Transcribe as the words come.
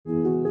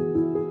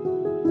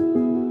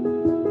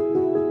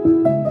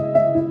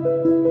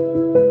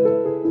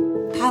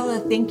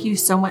thank you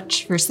so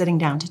much for sitting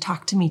down to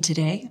talk to me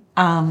today.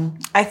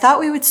 I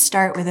thought we would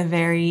start with a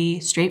very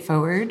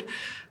straightforward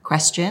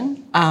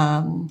question,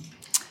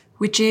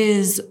 which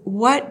is,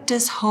 what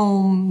does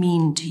home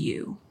mean to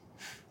you?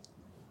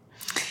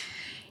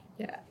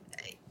 Yeah.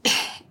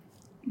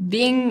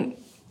 Being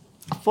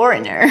a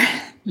foreigner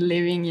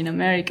living in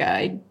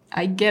America,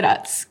 I get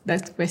asked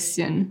that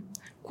question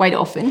quite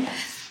often.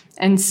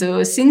 And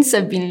so since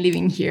I've been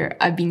living here,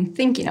 I've been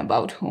thinking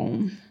about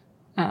home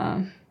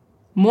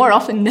more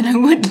often than I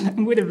would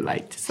have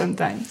liked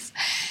sometimes.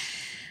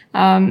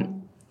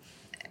 One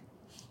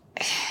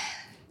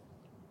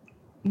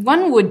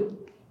would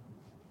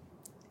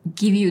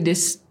give you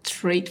this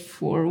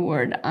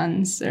straightforward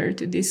answer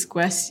to this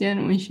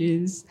question, which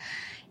is,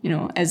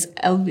 as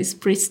Elvis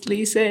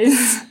Presley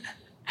says,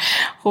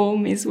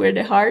 home is where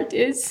the heart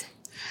is.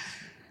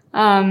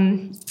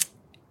 But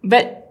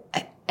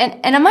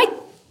I might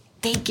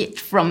take it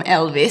from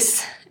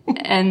Elvis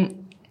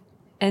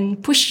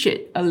and push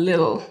it a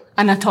little,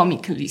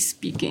 anatomically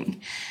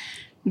speaking.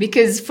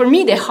 Because for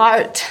me, the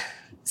heart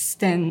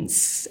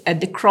stands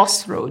at the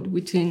crossroad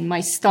between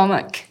my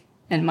stomach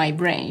and my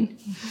brain.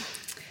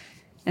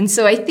 And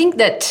so I think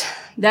that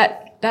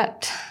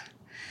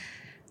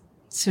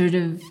sort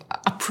of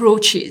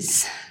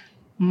approaches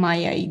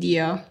my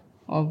idea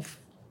of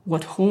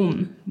what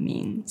home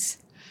means.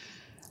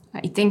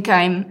 I think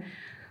I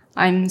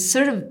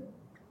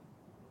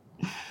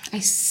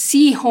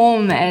see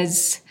home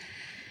as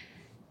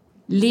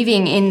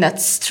living in that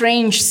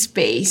strange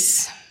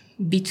space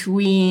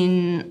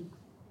between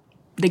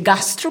the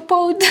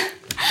gastropod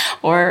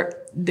or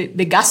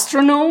the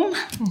gastronome,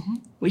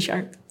 which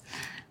are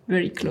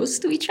very close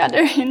to each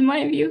other in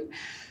my view,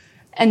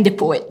 and the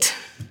poet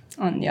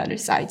on the other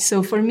side.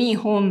 So for me,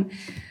 home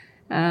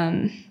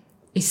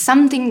is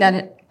something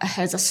that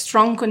has a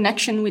strong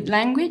connection with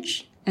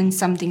language and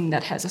something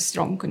that has a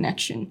strong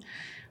connection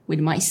with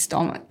my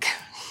stomach.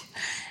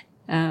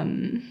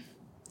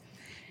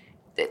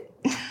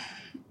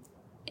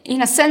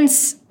 In a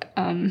sense,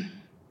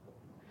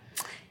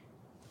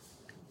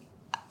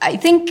 I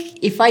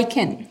think if I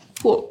can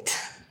quote,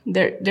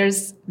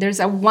 there's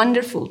a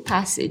wonderful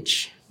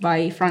passage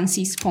by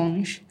Francis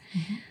Ponge.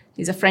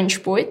 He's a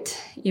French poet.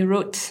 He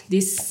wrote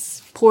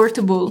this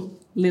portable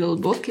little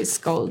book. It's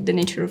called The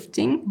Nature of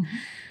Things,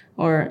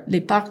 or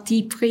Les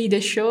Parties Prises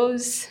des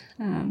Choses.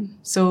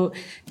 So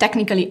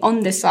technically on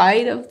the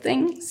side of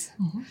things.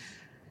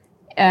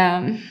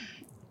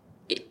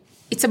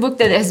 It's a book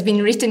that has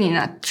been written in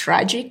a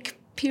tragic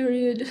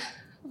period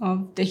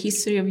of the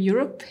history of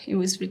Europe. It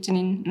was written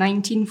in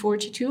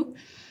 1942.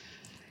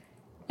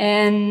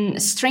 And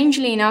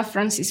strangely enough,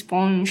 Francis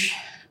Ponge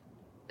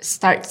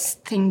starts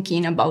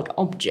thinking about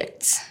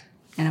objects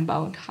and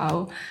about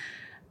how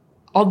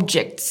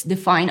objects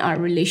define our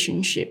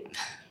relationship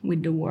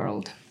with the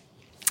world.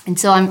 And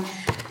so I'm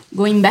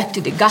going back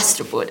to the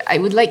gastropod. I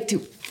would like to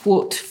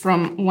quote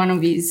from one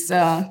of his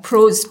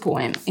prose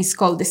poems. It's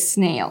called The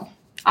Snail.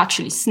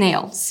 Actually,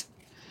 Snails.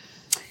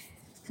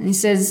 And he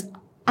says,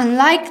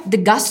 unlike the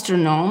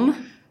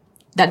gastronome,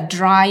 that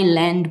dry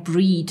land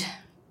breed,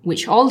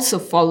 which also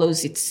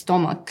follows its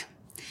stomach,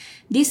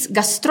 these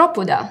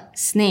gastropoda,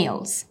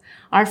 snails,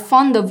 are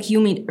fond of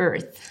humid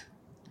earth.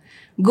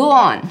 Go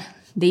on,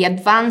 they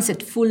advance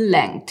at full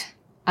length,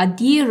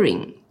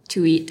 adhering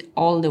to it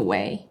all the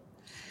way.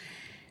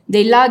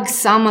 They lug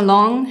some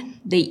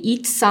along, they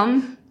eat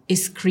some,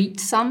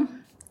 excrete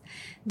some.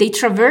 They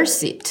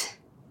traverse it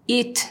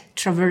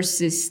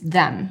traverses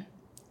them.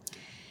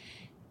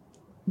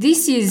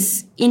 This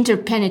is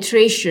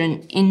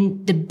interpenetration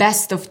in the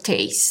best of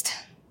taste,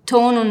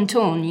 tone on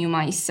tone, you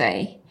might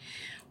say,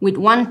 with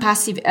one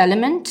passive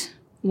element,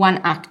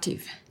 one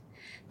active.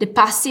 The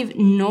passive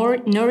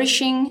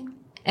nourishing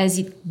as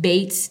it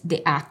baits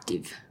the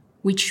active,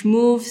 which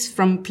moves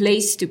from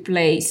place to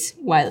place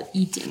while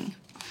eating.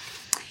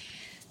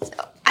 So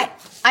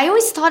I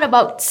always thought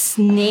about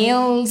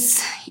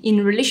snails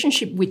in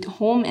relationship with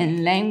home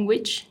and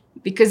language,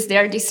 because they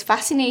are this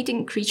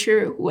fascinating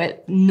creature who have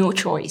no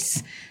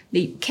choice.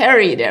 They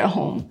carry their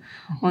home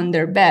on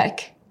their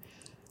back.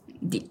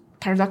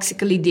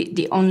 Paradoxically,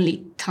 the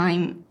only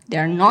time they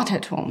are not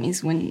at home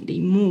is when they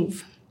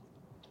move.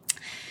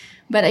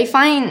 But I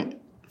find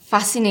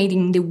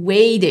fascinating the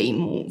way they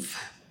move.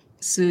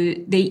 So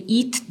they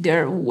eat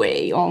their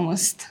way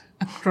almost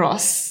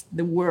across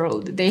the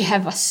world. They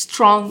have a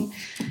strong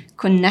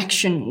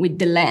connection with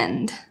the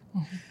land.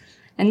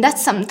 And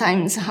that's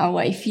sometimes how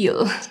I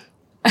feel.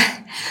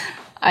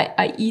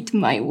 I eat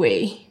my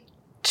way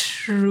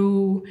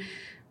through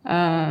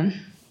my.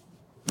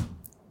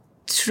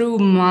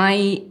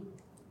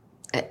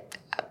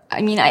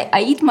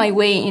 I eat my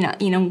way in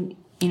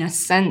a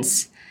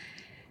sense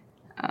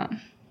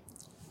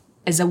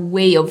as a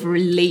way of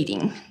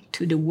relating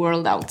to the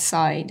world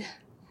outside.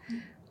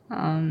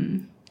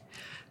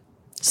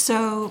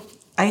 So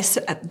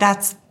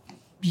that's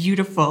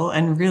beautiful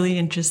and really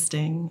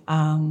interesting.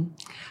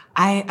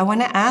 I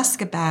want to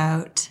ask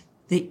about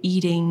the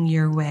eating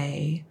your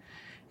way,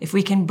 if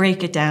we can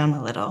break it down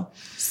a little.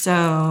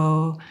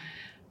 So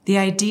the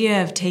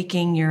idea of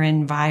taking your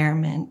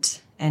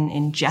environment and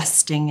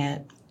ingesting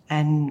it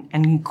and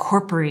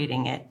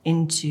incorporating it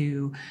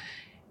into,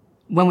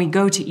 when we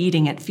go to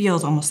eating, it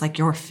feels almost like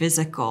your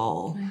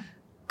physical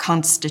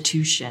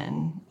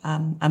constitution,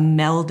 a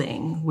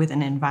melding with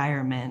an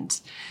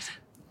environment.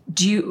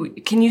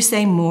 Can you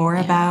say more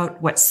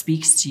about what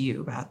speaks to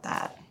you about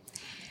that?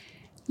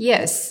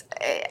 Yes,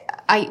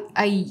 I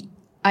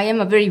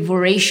am a very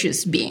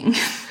voracious being.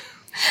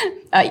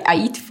 I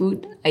eat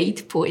food, I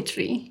eat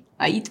poetry,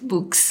 I eat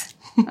books.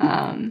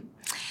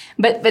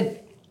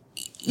 But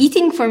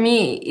eating for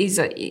me is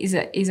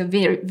a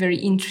very, very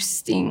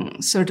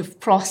interesting sort of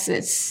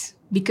process,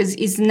 because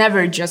it's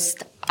never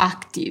just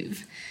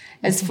active,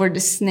 as for the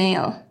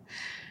snail,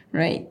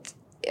 right?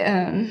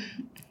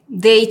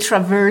 They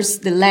traverse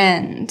the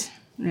land,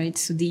 right?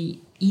 So they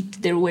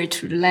eat their way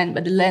through the land,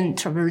 but the land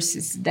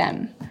traverses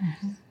them.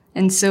 Mm-hmm.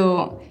 And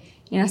so,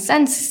 in a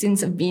sense,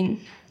 since I've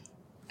been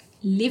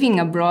living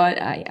abroad,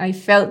 I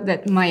felt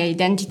that my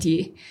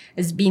identity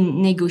has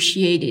been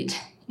negotiated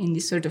in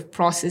this sort of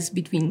process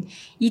between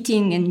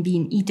eating and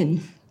being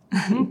eaten.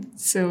 Mm-hmm.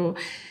 So,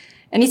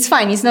 and it's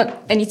fine. It's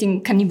not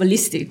anything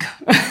cannibalistic,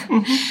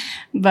 mm-hmm.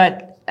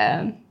 but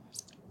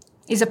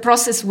it's a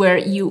process where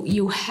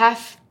you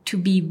have to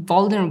be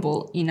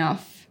vulnerable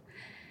enough.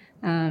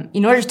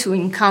 In order to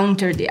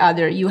encounter the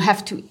other, you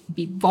have to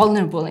be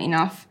vulnerable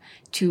enough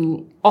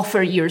to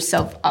offer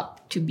yourself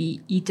up to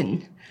be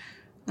eaten.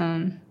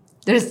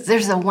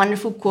 There's a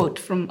wonderful quote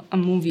from a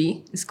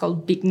movie. It's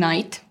called Big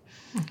Night,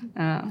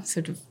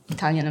 sort of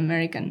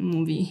Italian-American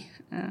movie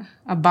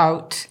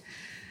about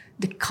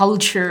the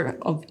culture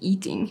of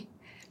eating.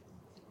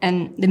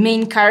 And the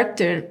main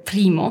character,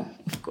 Primo,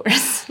 of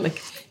course,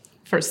 like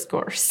first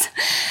course,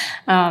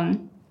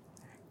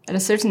 at a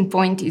certain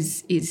point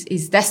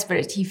is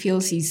desperate. He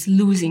feels he's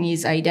losing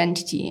his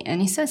identity.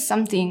 And he says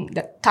something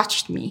that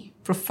touched me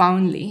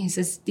profoundly. He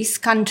says, "This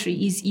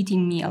country is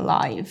eating me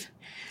alive."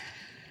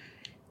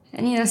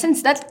 And in a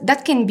sense,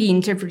 that can be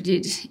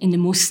interpreted in the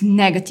most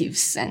negative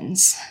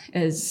sense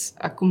as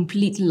a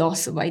complete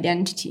loss of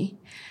identity.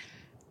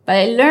 But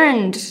I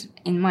learned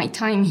in my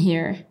time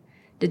here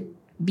that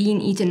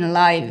being eaten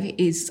alive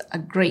is a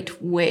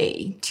great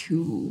way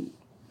to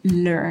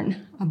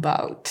learn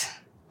about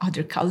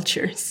other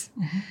cultures.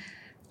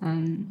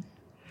 Mm-hmm.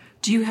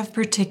 Do you have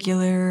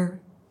particular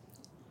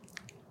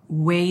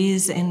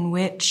ways in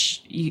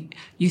which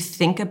you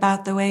think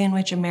about the way in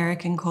which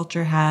American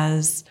culture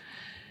has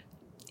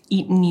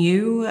eaten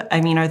you?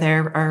 I mean, are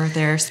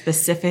there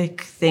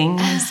specific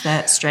things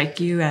that strike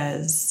you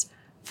as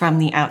from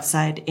the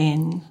outside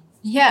in?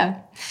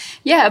 Yeah,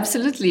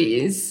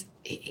 absolutely.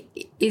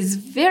 Is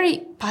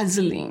very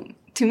puzzling.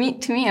 To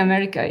me,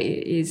 America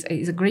is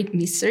a great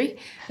mystery,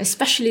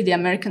 especially the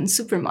American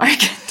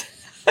supermarket.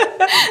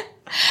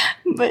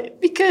 But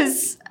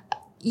because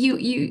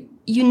you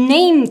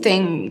name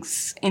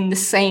things in the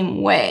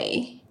same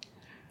way,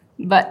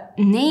 but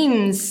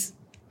names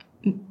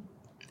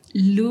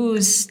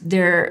lose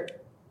their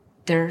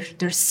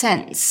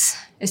sense,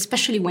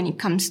 especially when it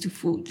comes to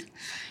food.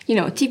 You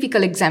know,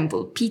 typical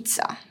example,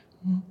 pizza,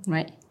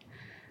 right?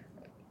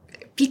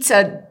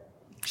 Pizza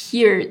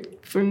here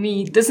for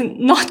me doesn't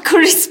not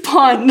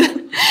correspond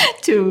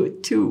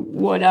to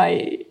what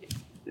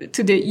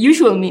to the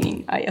usual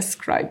meaning I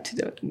ascribe to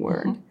that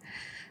word.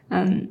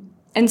 Mm-hmm.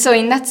 And so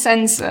in that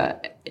sense,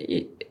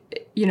 it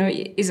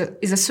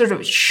is a sort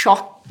of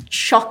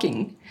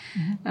shocking,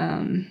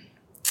 mm-hmm.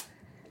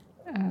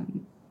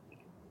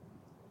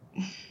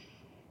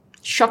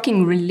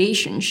 Shocking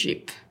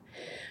relationship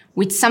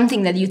with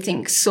something that you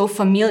think so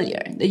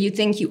familiar, that you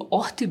think you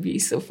ought to be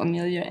so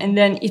familiar, and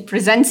then it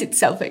presents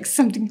itself as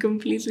something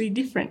completely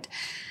different.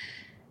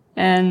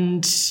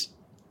 And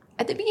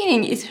at the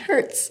beginning, it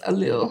hurts a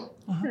little,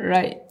 uh-huh.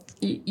 right?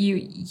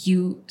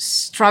 You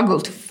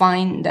struggle to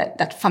find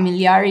that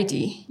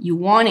familiarity. You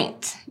want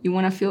it. You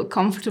want to feel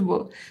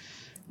comfortable.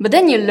 But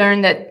then you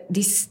learn that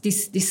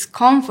this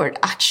comfort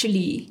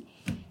actually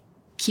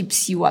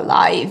keeps you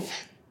alive.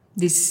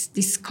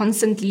 This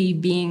constantly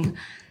being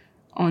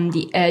on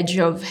the edge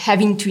of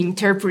having to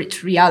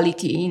interpret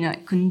reality in a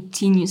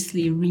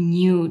continuously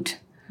renewed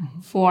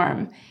mm-hmm.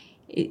 form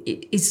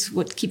is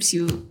what keeps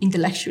you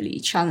intellectually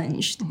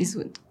challenged,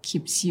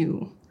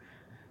 mm-hmm.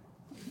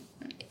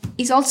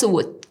 is also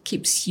what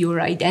keeps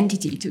your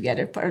identity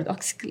together,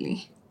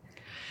 paradoxically.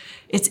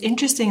 It's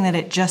interesting that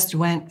it just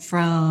went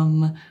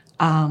from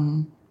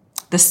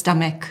the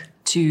stomach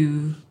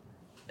to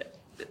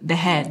the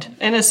head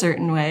in a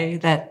certain way,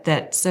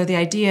 so the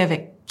idea of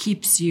it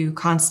keeps you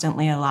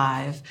constantly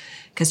alive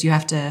because you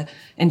have to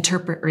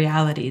interpret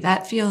reality.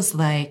 That feels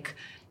like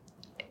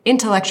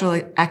intellectual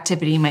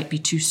activity might be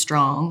too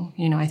strong.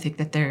 You know, I think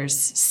that there's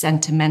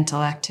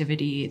sentimental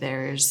activity,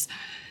 there's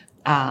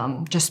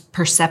just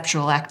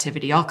perceptual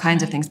activity, all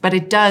kinds of things. But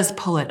it does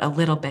pull it a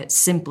little bit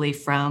simply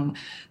from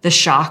the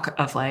shock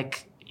of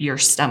like your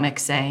stomach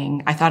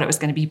saying, I thought it was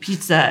going to be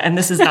pizza and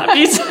this is not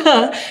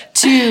pizza,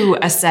 to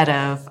a set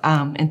of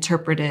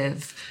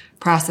interpretive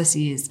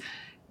processes.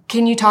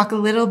 Can you talk a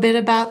little bit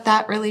about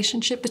that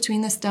relationship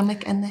between the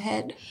stomach and the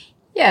head?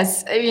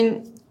 Yes. I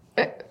mean,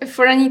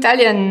 for an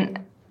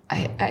Italian,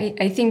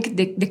 I think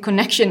the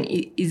connection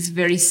is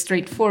very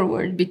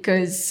straightforward,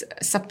 because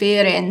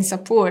sapere and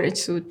sapore,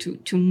 so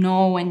to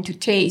know and to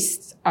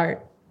taste,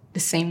 are the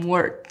same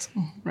word,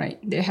 right?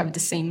 They have the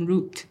same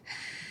root.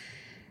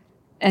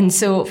 And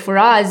so for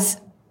us,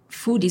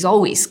 food is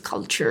always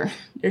culture.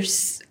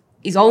 Is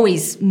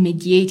always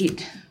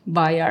mediated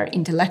by our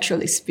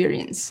intellectual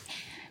experience,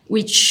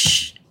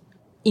 which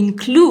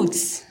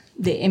includes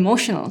the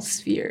emotional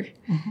sphere.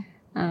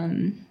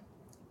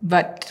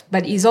 But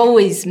is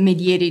always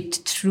mediated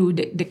through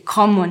the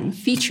common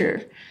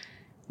feature,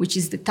 which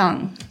is the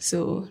tongue.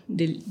 So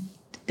the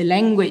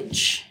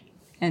language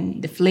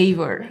and the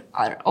flavor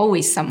are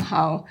always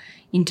somehow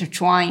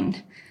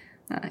intertwined.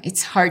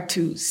 It's hard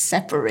to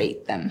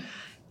separate them.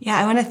 Yeah,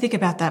 I want to think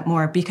about that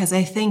more, because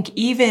I think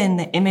even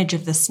the image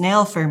of the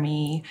snail for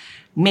me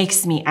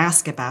makes me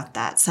ask about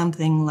that.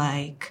 Something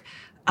like,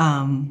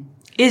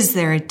 is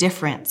there a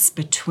difference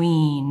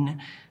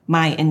between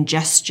my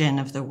ingestion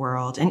of the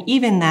world and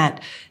even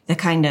the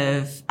kind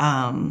of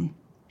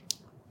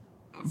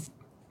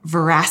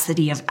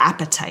veracity of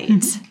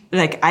appetite?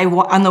 Like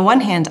on the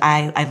one hand,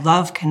 I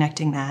love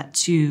connecting that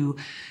to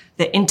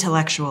the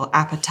intellectual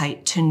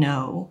appetite to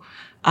know.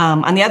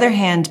 On the other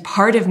hand,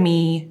 part of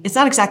me, it's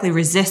not exactly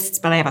resists,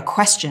 but I have a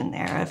question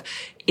there of,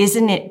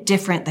 isn't it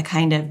different, the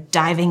kind of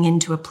diving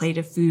into a plate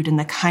of food and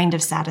the kind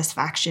of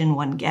satisfaction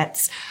one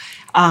gets,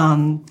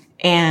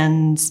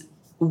 and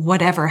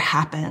whatever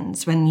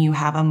happens when you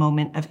have a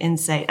moment of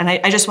insight? And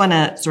I just want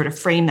to sort of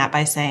frame that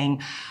by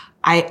saying,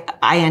 I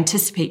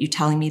anticipate you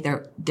telling me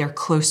they're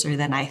closer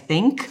than I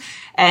think.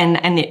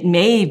 And it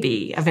may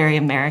be a very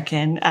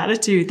American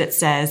attitude that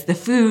says the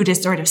food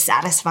is sort of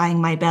satisfying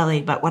my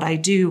belly, but what I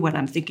do when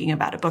I'm thinking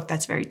about a book,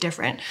 that's very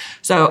different.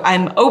 So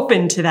I'm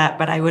open to that,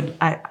 but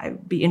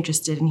I'd be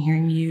interested in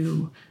hearing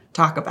you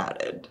talk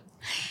about it.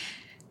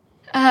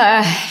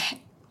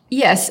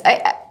 Yes,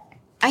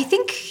 I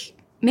think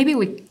maybe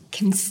we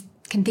can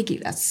take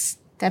it a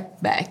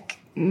step back,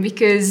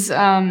 because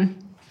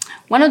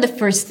one of the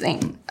first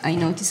things I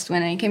noticed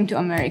when I came to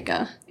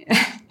America,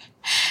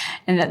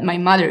 and that my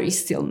mother is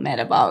still mad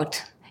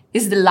about,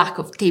 is the lack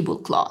of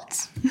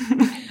tablecloths.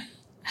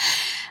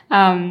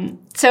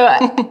 So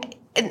I'm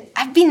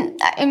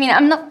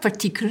not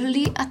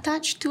particularly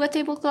attached to a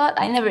tablecloth.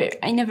 I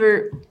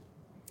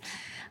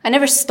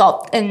never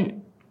stopped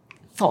and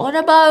thought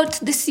about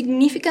the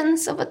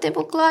significance of a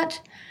tablecloth.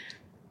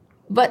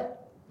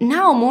 But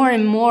now more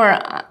and more,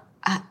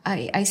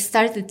 I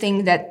start to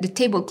think that the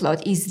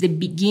tablecloth is the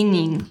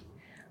beginning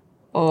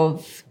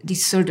of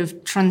this sort of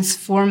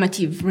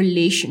transformative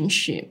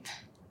relationship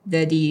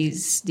that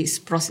is this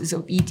process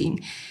of eating,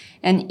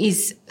 and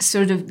is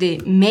sort of the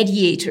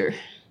mediator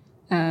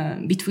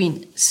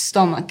between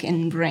stomach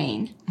and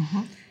brain.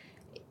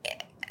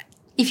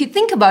 If you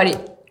think about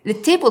it, the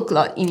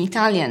tablecloth in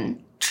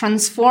Italian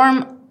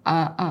transform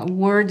a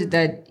word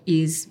that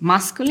is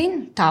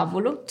masculine,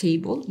 tavolo,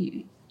 table,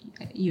 you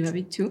have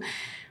it too.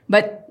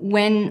 But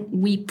when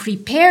we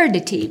prepare the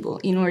table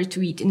in order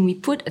to eat and we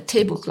put a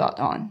tablecloth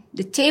on,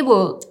 the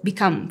table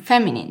becomes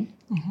feminine,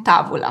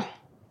 tavola.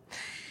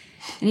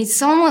 And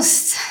it's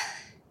almost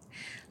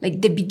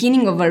like the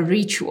beginning of a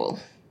ritual,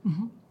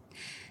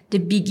 the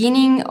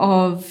beginning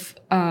of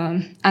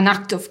an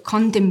act of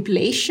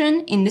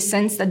contemplation, in the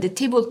sense that the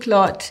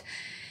tablecloth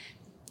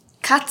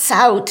cuts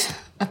out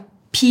a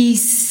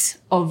piece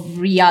of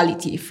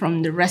reality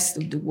from the rest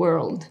of the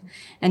world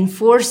and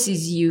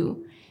forces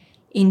you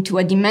into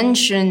a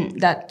dimension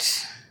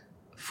that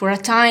for a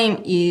time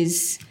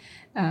is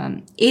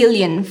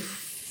alien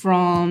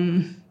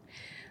from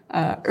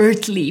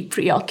earthly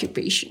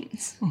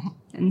preoccupations.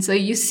 And so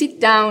you sit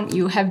down,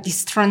 you have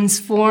this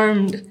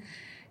transformed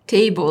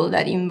table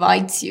that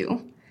invites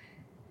you,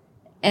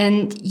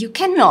 and you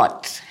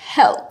cannot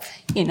help,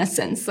 in a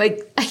sense.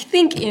 Like, I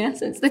think, in a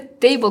sense, the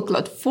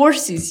tablecloth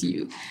forces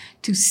you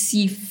to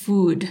see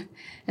food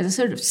as a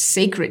sort of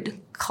sacred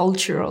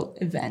cultural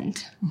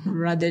event,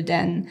 rather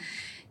than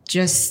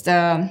just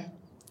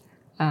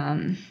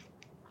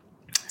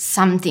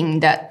something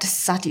that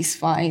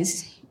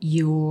satisfies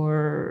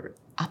your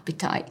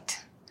appetite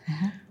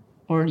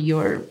or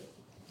your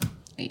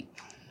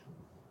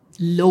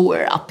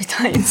lower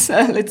appetites.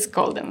 Let's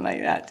call them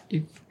like that.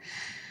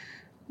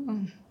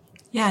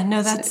 Yeah,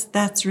 no,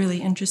 that's really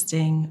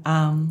interesting.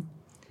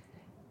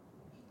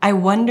 I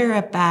wonder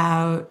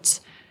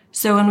about,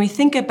 so when we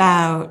think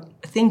about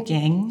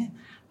thinking,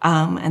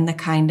 and the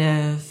kind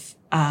of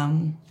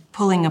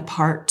pulling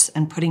apart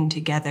and putting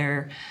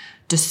together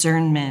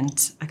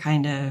discernment, a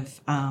kind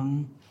of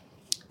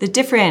the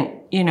different,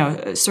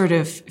 sort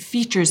of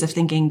features of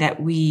thinking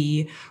that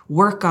we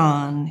work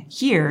on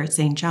here at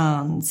St.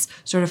 John's,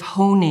 sort of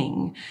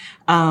honing.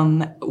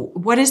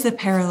 What is the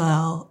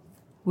parallel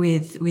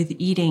with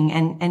eating,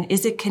 and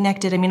is it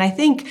connected? I mean, I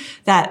think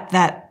that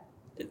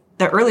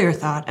the earlier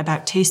thought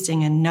about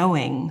tasting and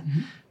knowing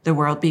the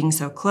world being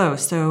so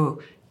close.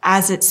 So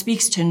as it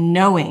speaks to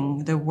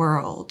knowing the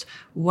world,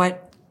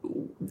 what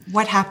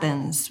what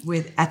happens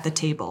at the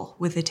table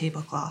with the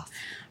tablecloth?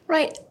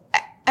 Right.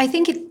 I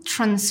think it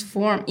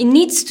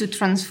needs to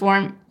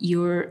transform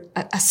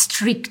a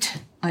strict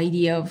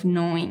idea of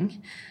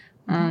knowing.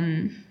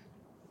 I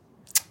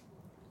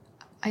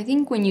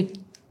think when you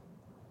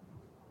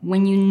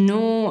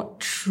know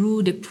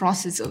through the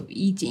process of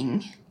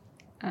eating,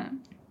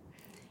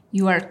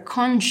 you are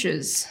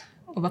conscious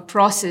of a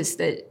process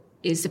that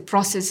is the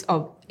process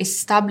of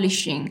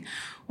establishing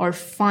or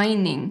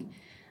finding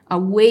a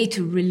way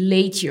to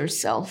relate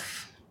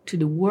yourself to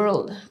the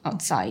world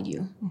outside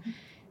you. Mm-hmm.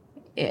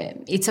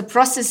 It's a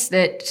process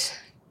that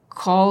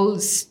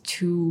calls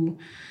to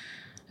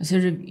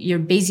sort of your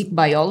basic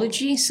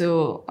biology,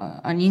 so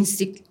an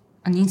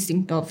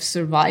instinct of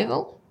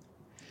survival,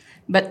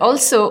 but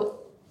also,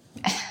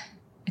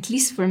 at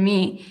least for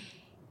me,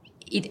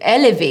 it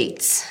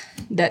elevates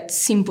that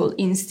simple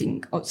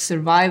instinct of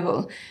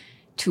survival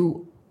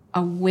to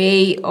a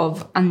way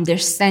of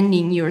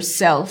understanding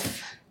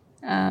yourself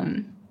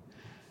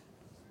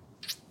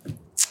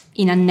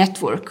in a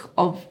network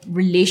of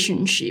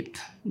relationship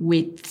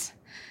with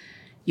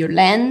your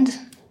land.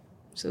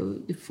 So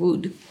the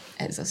food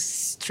has a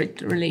strict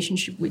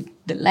relationship with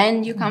the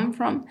land you come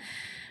from,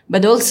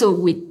 but also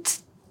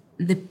with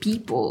the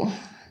people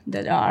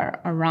that are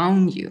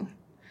around you.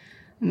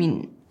 I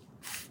mean,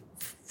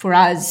 for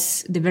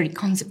us, the very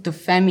concept of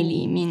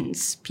family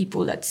means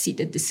people that sit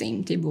at the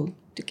same table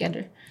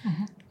together.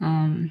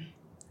 Mm-hmm.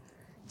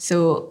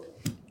 So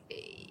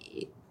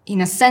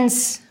in a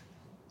sense,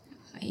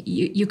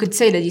 you could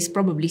say that it's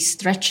probably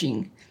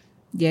stretching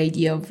the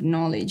idea of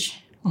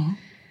knowledge. Mm-hmm.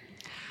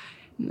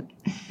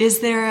 Is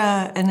there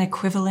an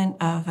equivalent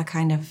of a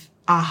kind of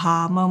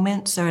aha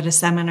moment? So at a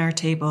seminar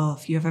table,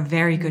 if you have a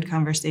very good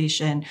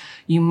conversation,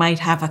 you might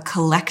have a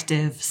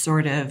collective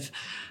sort of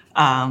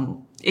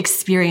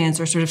experience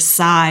or sort of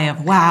sigh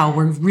of, wow,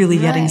 we're really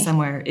getting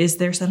somewhere. Is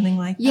there something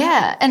like that?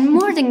 Yeah, and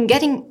more than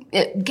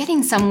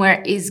getting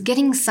somewhere is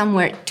getting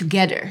somewhere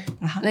together.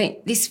 Uh-huh.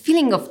 Like this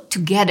feeling of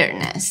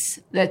togetherness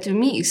that to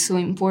me is so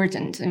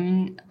important. I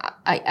mean,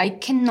 I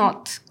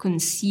cannot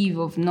conceive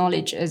of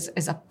knowledge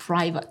as a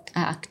private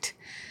act.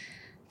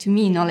 To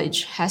me,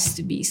 knowledge has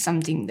to be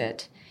something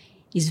that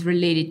is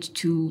related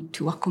to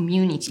a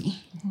community,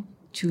 mm-hmm.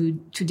 to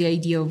the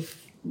idea of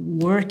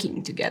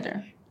working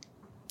together.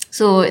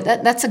 So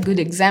that's a good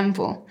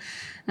example.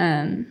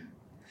 I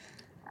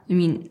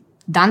mean,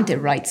 Dante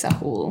writes a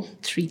whole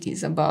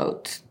treatise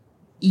about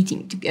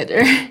eating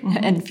together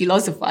mm-hmm. and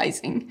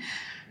philosophizing,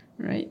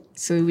 right?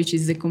 So, which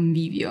is the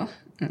convivio,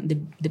 the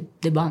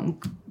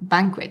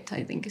banquet,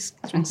 I think is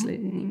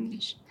translated mm-hmm. in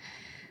English.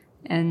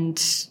 And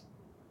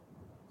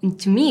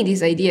to me,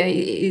 this idea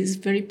is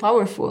very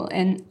powerful.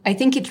 And I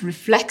think it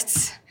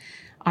reflects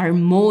our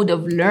mode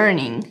of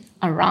learning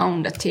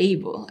around a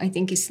table. I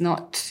think it's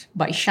not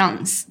by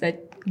chance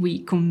that we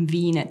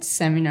convene at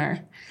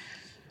seminar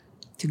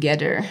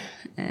together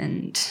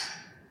and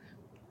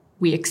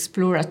we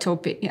explore a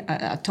topic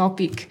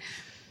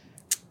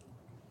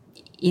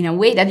in a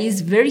way that is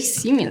very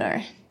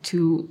similar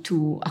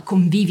to a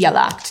convivial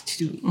act,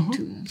 mm-hmm.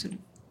 to sort of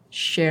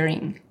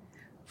sharing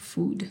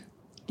food.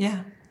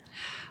 Yeah.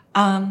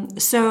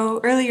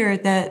 So earlier,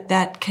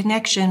 that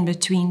connection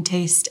between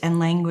taste and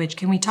language,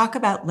 can we talk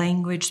about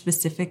language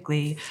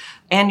specifically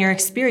and your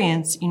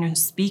experience,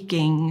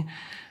 speaking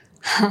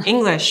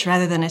English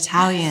rather than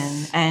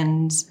Italian?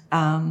 And,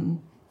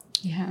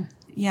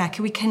 yeah,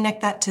 can we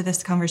connect that to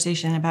this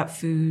conversation about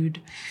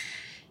food?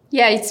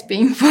 Yeah, it's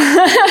painful.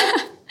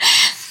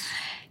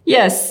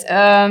 Yes.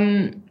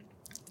 I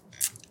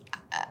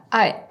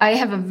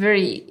have a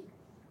very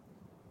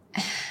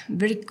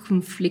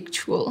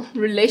conflictual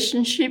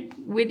relationship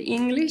with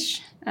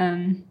English,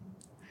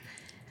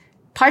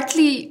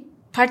 partly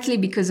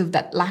because of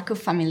that lack of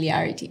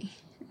familiarity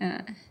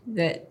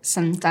that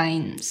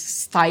sometimes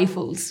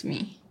stifles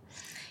me.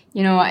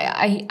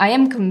 I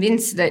am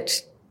convinced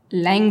that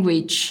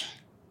language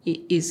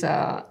is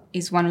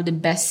one of the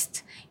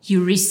best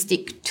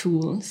heuristic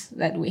tools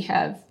that we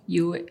have.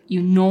 You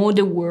know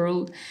the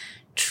world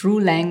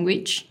through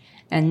language,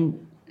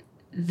 and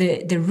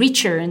the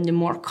richer and the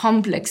more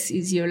complex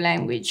is your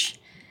language,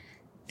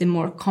 the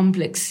more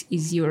complex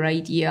is your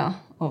idea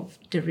of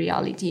the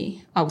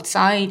reality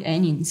outside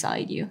and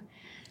inside you.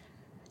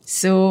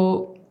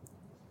 So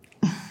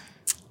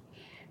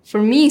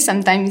for me,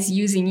 sometimes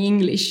using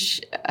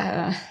English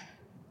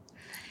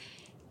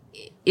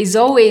is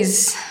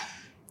always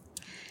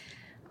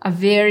a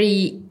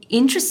very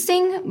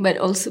interesting but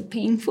also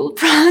painful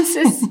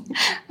process.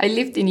 I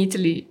lived in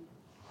Italy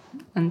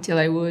until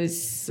I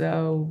was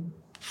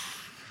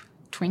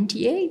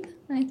 28,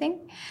 I think.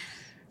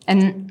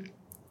 And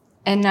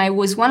I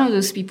was one of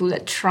those people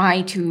that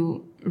try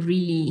to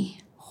really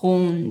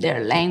hone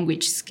their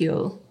language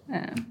skill,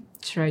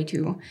 try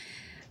to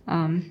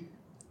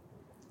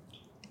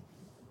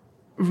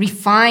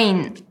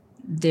refine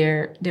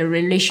their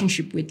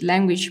relationship with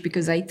language,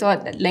 because I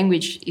thought that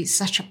language is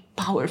such a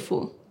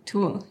powerful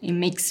tool. It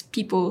makes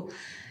people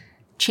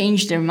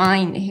change their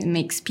mind. It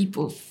makes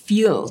people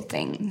feel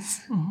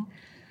things. Mm-hmm.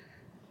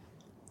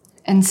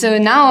 And so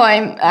now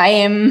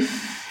I'm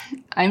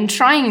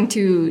trying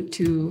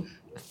to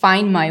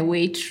find my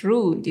way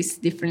through this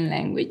different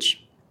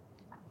language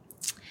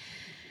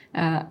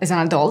as an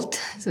adult.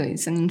 So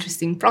it's an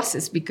interesting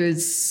process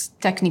because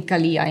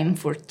technically I am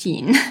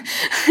 14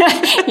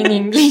 in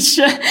English.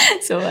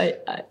 So I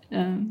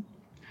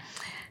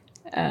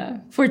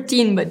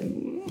 14, but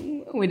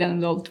with an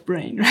adult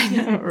brain, right?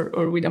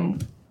 or with a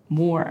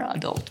more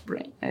adult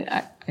brain.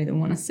 I don't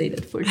want to say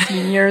that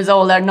 14 years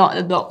old are not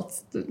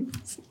adults.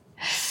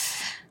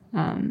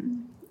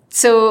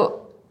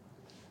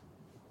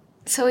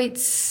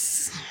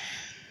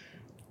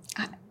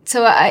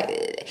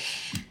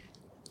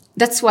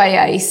 That's why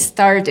I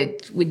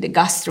started with the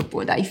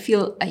gastropod. I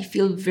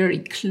feel very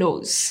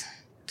close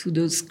to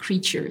those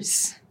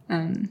creatures.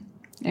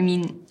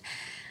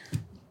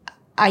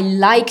 I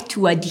like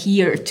to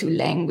adhere to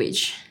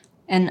language,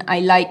 and I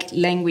like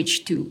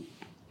language to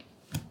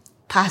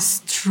pass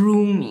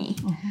through me.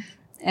 Mm-hmm.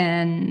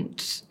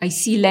 And I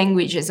see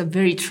language as a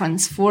very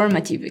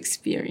transformative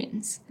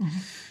experience.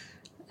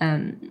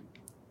 Mm-hmm.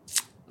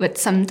 But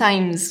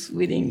sometimes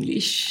with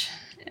English,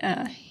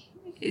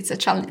 it's a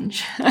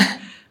challenge.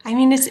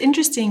 It's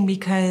interesting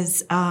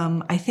because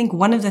I think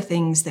one of the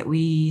things that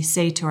we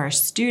say to our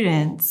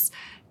students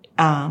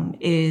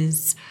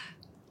is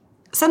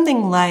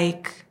something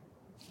like,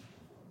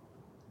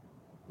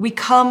 we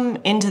come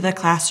into the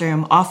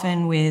classroom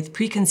often with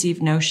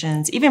preconceived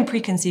notions, even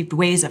preconceived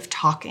ways of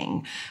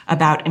talking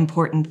about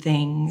important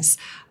things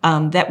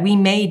that we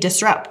may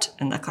disrupt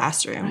in the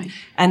classroom, right,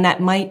 and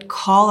that might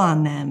call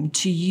on them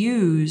to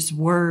use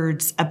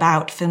words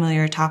about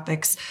familiar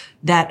topics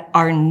that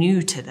are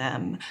new to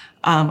them.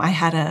 I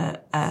had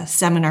a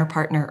seminar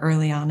partner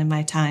early on in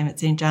my time at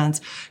St.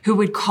 John's who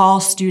would call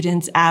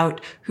students out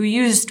who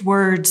used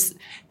words,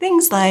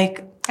 things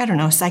like, I don't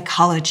know,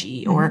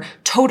 psychology, mm-hmm, or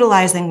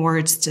totalizing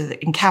words to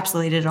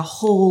encapsulate a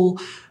whole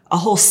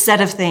set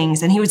of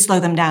things. And he would slow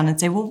them down and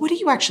say, well, what do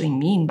you actually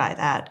mean by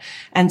that?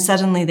 And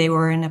suddenly they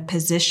were in a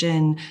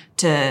position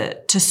to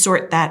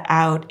sort that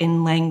out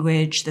in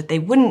language that they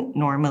wouldn't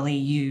normally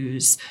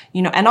use,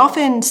 and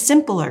often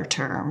simpler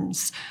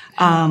terms.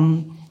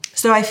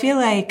 So I feel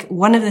like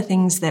one of the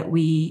things that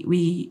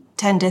we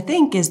tend to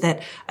think is that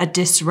a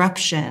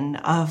disruption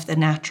of the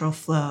natural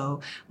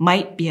flow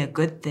might be a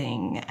good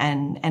thing.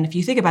 And if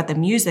you think about the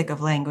music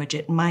of language,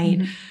 it might,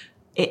 mm-hmm,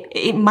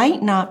 it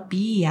might not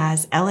be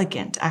as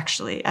elegant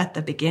actually at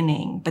the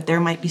beginning, but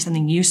there might be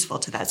something useful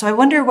to that. So I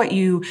wonder what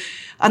you,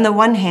 on the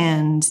one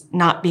hand,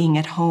 not being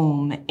at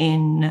home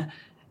in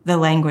the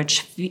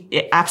language,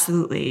 it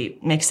absolutely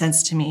makes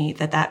sense to me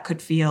that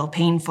could feel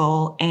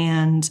painful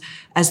and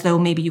as though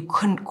maybe you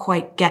couldn't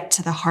quite get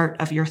to the heart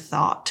of your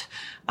thought.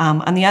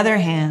 On the other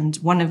hand,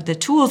 one of the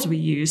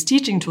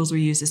teaching tools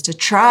we use, is to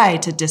try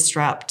to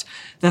disrupt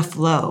the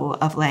flow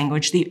of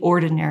language, the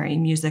ordinary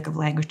music of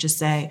language, to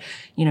say,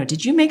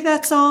 did you make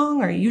that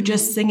song, or are you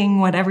just singing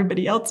what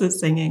everybody else is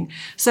singing?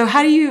 So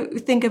how do you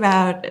think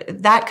about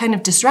that kind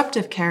of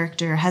disruptive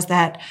character? Has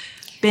that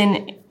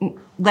been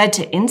led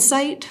to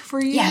insight for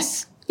you?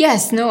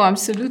 Yes, no,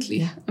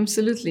 absolutely. Yeah.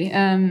 Absolutely.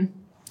 And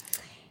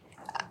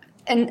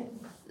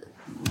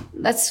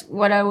that's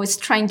what I was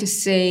trying to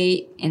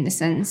say in the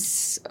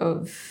sense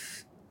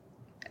of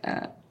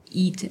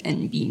eat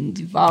and being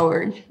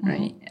devoured,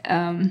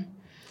 mm-hmm,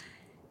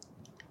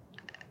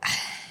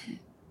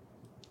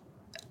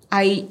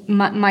 right?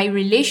 My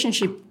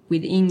relationship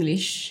with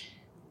English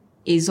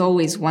is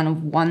always one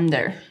of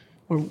wonder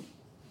or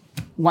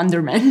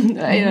wonderment.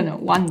 Mm-hmm. I don't know,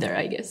 wonder,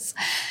 I guess.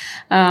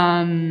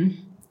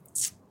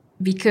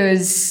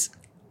 Because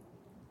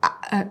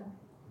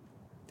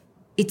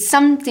it's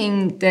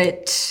something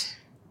that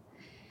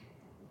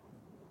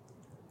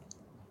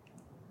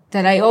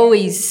I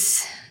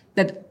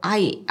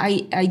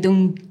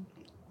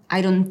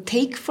don't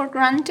take for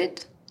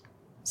granted.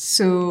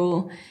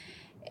 So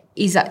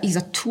is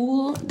a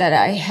tool that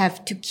I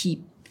have to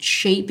keep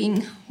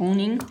shaping,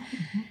 honing,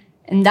 mm-hmm,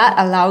 and that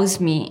allows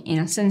me, in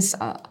a sense,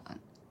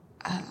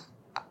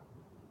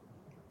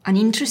 an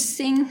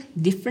interesting,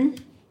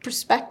 different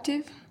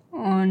perspective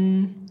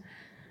on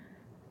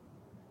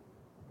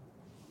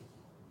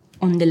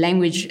the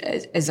language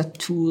as a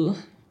tool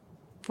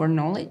for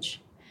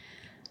knowledge.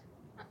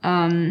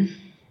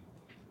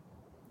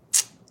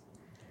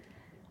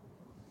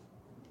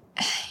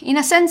 In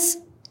a sense,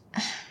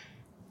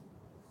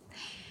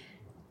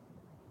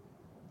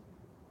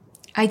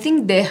 I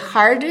think the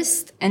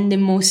hardest and the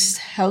most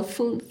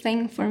helpful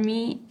thing for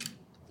me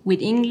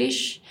with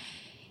English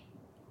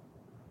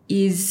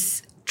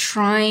is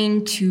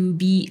trying to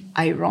be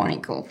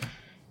ironical,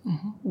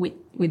 mm-hmm,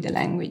 with the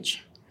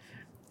language.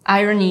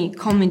 Irony,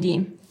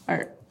 comedy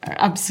are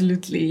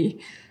absolutely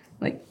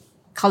like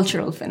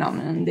cultural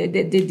phenomenon.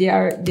 They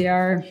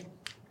are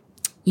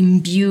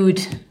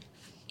imbued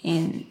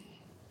in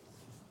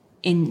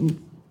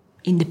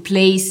the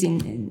place,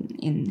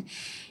 in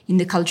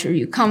the culture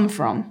you come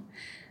from.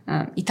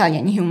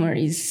 Italian humor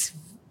is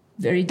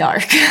very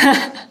dark,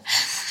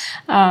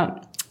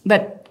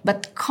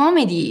 but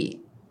comedy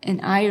and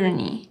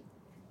irony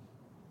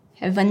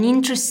have an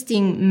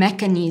interesting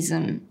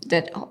mechanism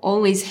that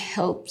always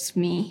helps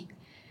me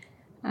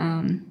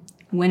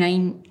when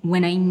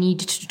I need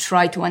to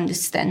try to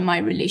understand my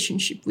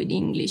relationship with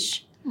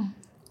English,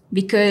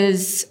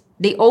 because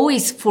they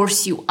always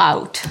force you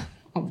out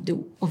of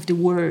the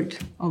word,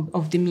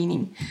 of the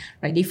meaning,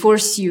 right? They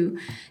force,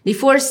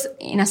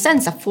 in a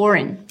sense, a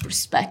foreign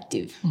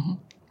perspective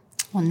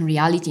on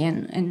reality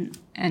and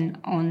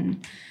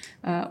on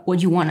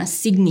what you want to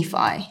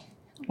signify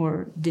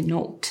or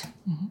denote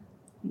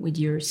with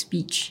your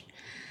speech.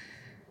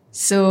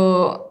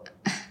 So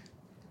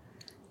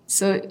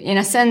in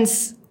a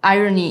sense,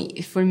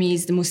 irony for me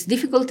is the most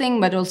difficult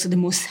thing, but also the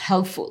most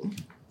helpful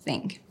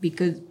thing,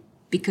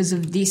 because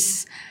of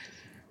this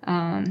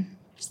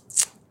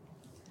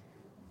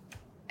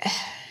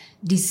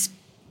this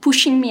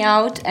pushing me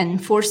out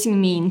and forcing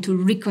me to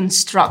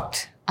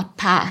reconstruct a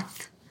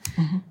path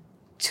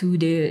to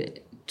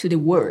the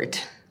word,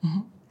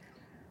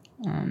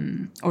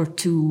 or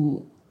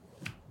to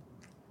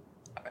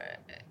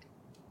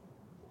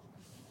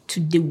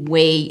the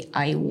way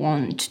I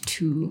want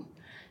to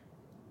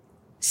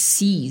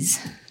seize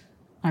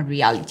a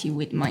reality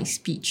with my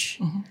speech.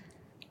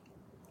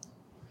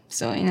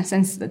 So in a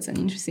sense, that's an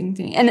interesting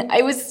thing. And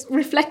I was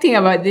reflecting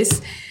about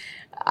this.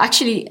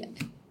 Actually,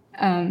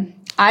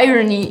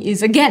 irony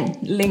is again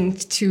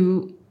linked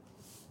to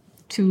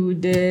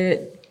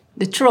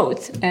the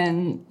throat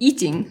and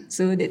eating.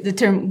 So the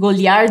term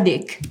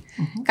Goliardic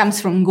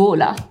comes from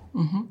gola.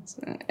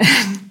 So,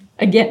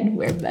 again,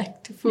 we're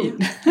back to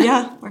food.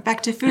 Yeah, we're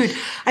back to food.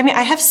 I mean,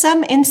 I have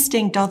some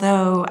instinct,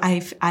 although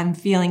I'm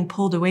feeling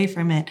pulled away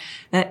from it,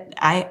 that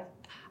I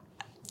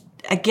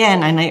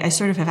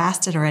sort of have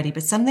asked it already,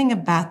 but something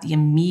about the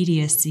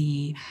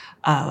immediacy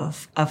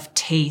of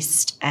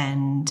taste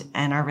and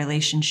our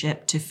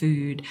relationship to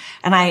food.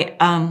 And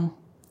I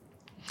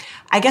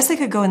guess I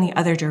could go in the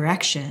other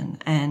direction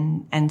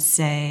and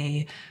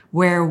say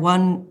where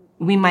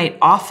we might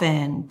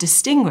often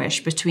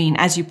distinguish between,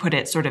 as you put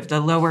it, sort of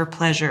the lower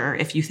pleasure,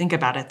 if you think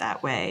about it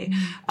that way,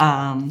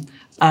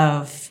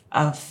 of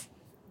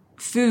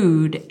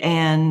food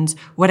and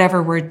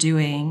whatever we're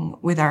doing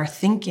with our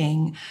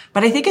thinking.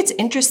 But I think it's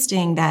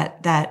interesting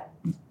that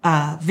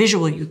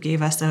visual you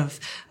gave us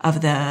of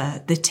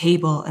the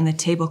table and the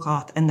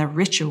tablecloth and the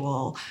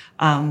ritual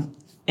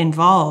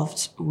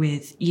involved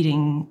with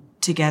eating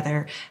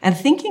together, and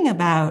thinking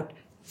about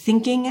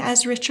thinking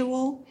as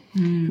ritual.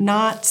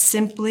 Not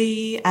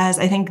simply as,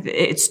 I think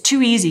it's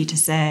too easy to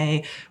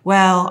say,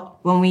 well,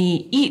 when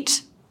we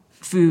eat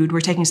food, we're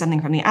taking something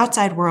from the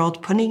outside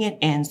world, putting it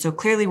in. So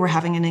clearly we're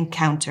having an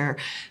encounter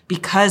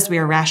because we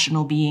are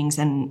rational beings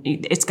and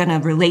it's going to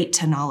relate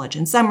to knowledge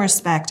in some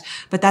respect,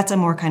 but that's a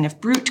more kind of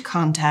brute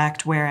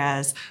contact.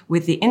 Whereas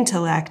with the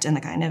intellect and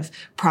the kind of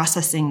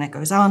processing that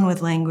goes on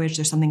with language,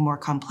 there's something more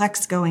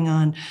complex going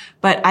on.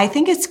 But I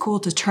think it's cool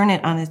to turn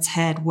it on its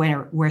head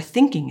where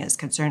thinking is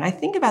concerned. I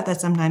think about that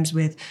sometimes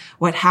with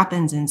what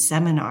happens in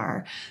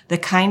seminar, the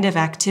kind of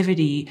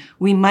activity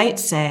we might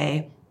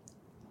say,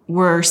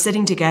 we're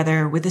sitting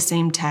together with the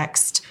same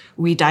text.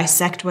 We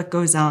dissect what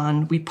goes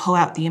on. We pull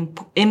out the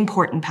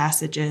important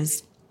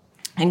passages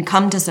and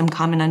come to some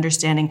common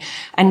understanding.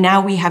 And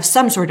now we have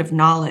some sort of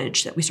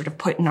knowledge that we sort of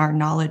put in our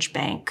knowledge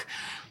bank.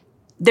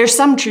 There's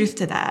some truth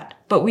to that,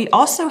 but we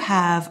also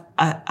have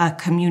a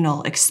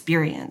communal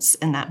experience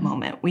in that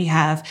moment. We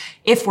have,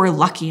 if we're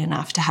lucky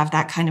enough to have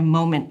that kind of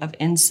moment of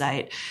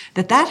insight,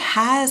 that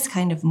has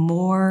kind of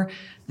more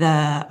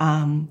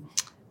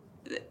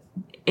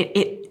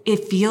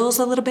it feels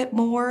a little bit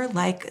more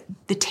like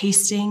the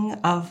tasting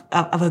of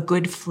a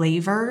good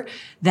flavor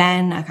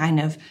than a kind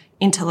of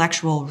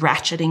intellectual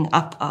ratcheting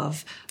up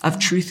of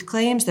truth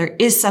claims. There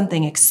is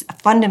something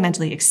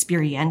fundamentally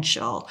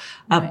experiential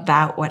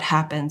about what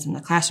happens in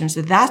the classroom.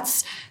 So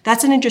that's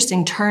an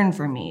interesting turn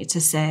for me to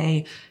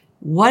say,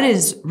 what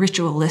is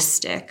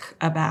ritualistic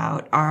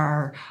about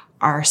our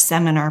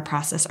seminar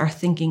process, our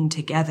thinking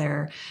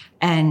together,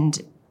 and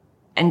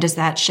does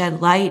that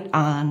shed light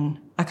on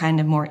a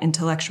kind of more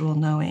intellectual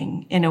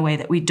knowing in a way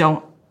that we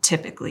don't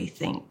typically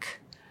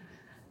think?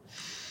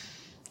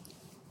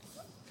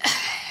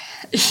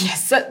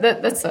 Yes,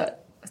 that's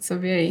a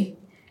very,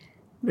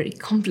 very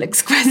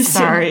complex question.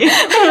 Sorry,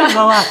 there's a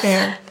lot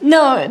there.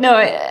 No,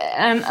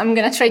 I'm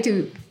gonna try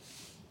to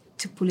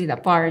pull it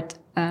apart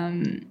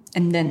and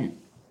then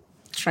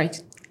try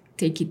to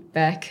take it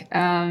back.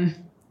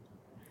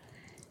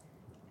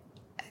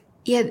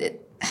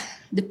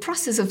 The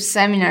process of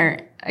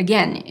seminar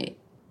again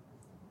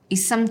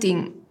is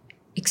something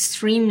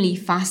extremely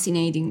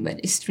fascinating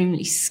but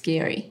extremely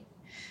scary.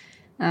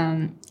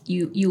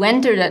 You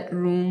enter that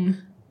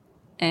room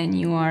and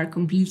you are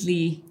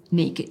completely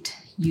naked.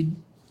 You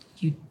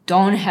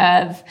don't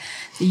have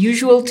the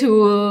usual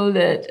tool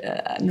that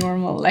a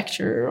normal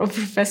lecturer or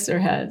professor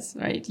has,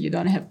 right? You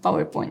don't have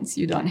PowerPoints.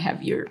 You don't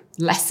have your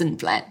lesson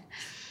plan.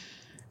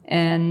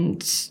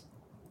 And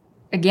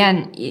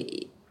again,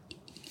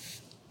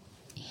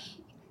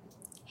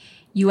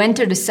 you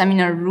enter the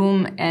seminar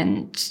room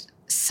and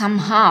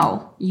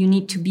somehow you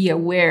need to be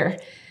aware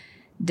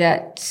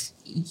that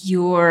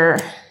your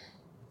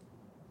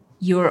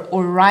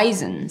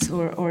horizons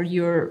or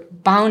your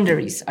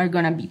boundaries are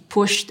going to be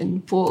pushed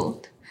and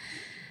pulled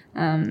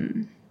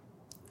in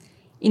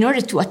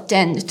order to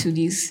attend to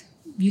this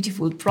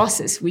beautiful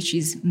process, which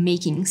is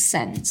making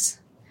sense.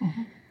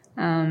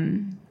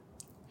 And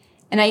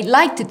I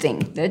like to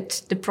think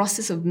that the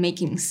process of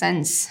making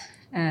sense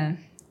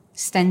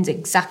stands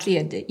exactly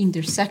at the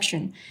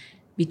intersection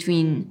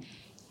between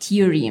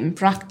theory and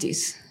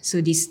practice.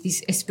 So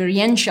this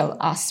experiential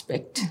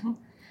aspect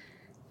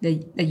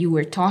that you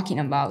were talking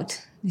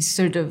about, this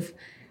sort of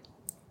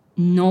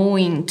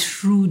knowing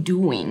through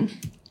doing,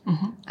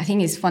 I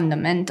think is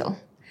fundamental.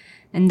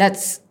 And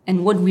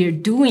what we're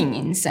doing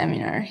in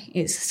seminar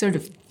is sort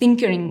of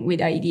tinkering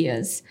with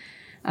ideas,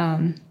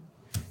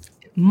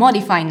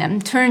 modifying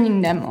them,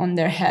 turning them on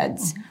their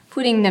heads,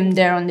 putting them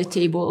there on the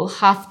table,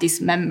 half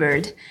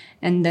dismembered,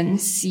 and then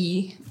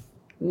see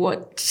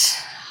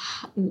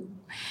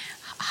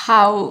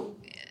how,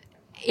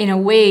 in a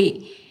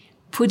way,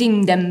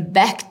 putting them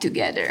back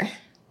together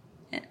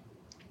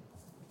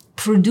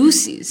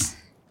produces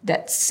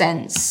that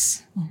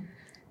sense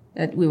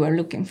that we were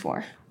looking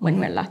for when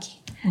we're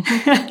lucky.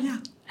 Yeah.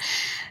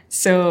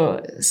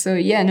 So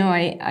yeah, no,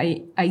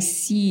 I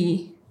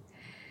see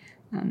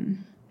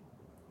and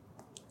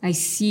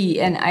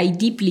I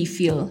deeply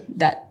feel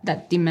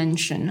that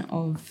dimension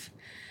of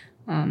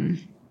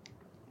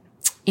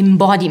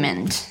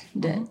embodiment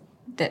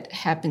that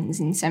happens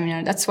in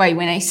seminar. That's why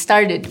when I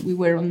started, we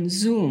were on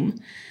Zoom,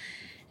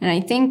 and I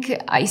think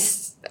I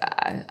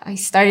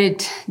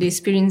started the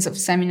experience of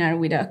seminar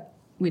with a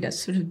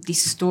sort of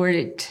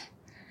distorted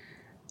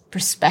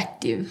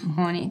perspective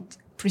on it,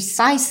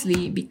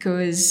 precisely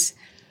because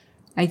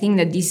I think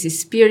that this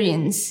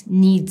experience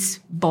needs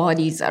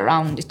bodies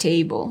around the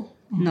table,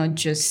 not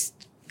just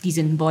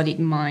disembodied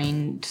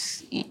mind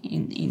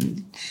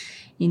in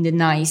the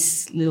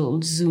nice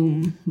little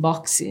Zoom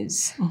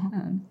boxes.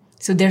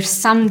 So there's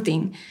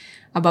something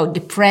about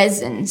the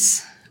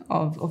presence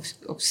of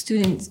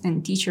students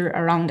and teacher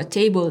around the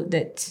table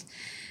that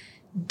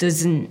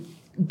doesn't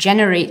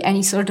generate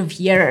any sort of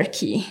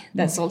hierarchy.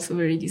 That's also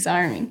very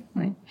disarming,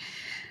 right?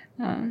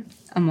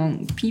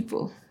 Among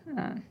people.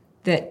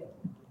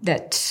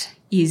 That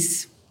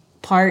is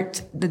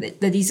part,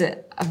 that is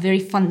a very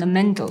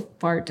fundamental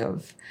part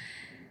of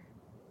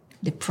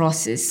the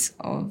process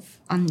of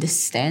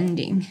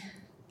understanding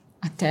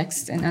a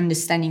text and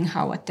understanding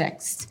how a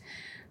text,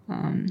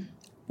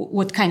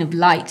 what kind of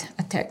light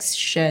a text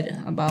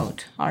shed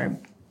about our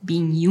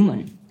being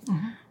human,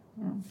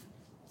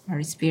 our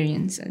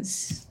experience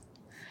as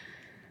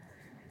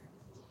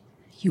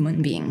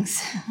human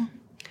beings.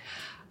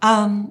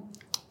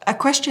 A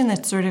question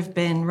that's sort of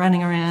been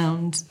running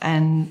around,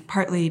 and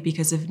partly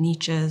because of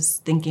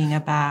Nietzsche's thinking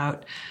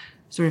about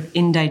sort of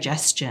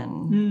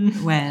indigestion,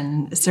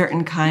 when a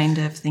certain kind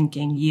of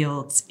thinking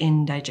yields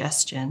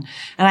indigestion.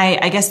 And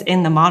I guess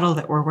in the model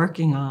that we're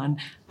working on,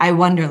 I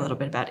wonder a little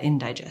bit about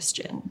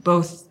indigestion,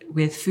 both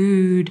with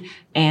food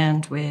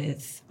and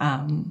with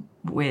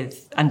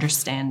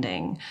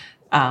understanding.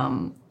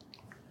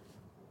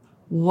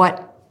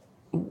 What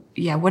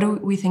do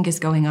we think is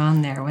going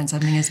on there when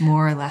something is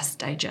more or less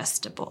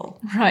digestible?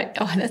 Right.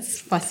 Oh, that's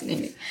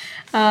fascinating.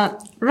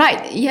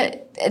 Right. Yeah.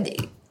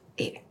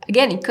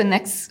 Again, it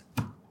connects.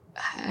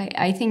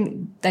 I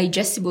think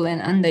digestible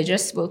and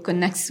undigestible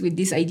connects with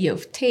this idea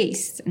of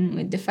taste, and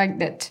with the fact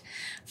that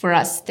for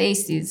us,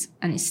 taste is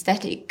an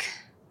aesthetic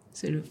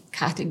sort of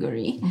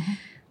category.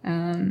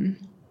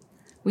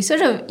 We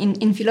sort of,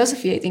 in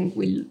philosophy, I think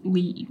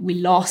we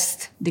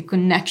lost the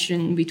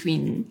connection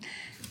between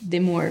the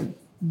more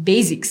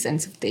basic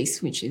sense of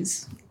taste, which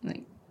is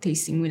like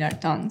tasting with our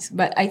tongues.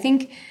 But I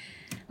think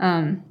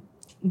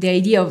the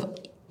idea of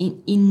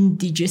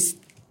indigestion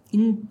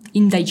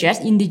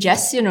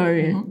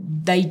or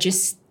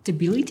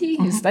digestibility,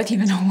 is that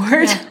even a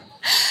word?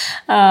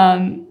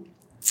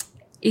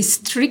 Is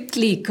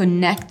strictly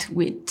connect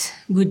with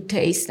good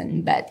taste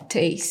and bad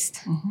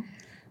taste.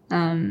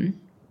 I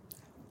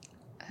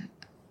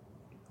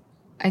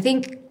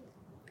think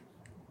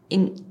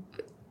in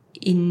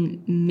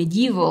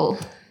medieval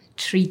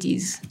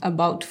treatise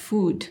about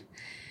food,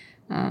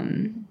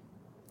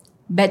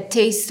 bad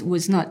taste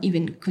was not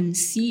even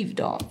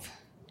conceived of.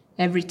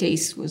 Every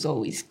taste was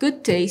always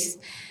good taste,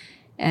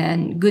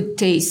 and good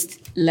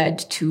taste led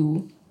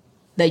to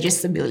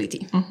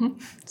digestibility.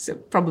 So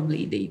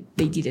probably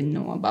they didn't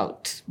know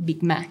about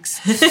Big Macs.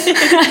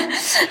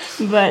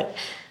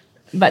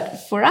 But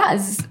for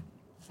us,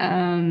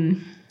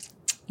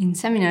 in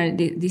seminar,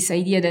 this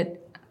idea that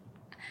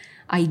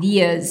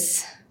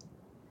ideas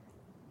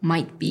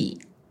might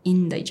be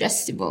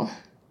indigestible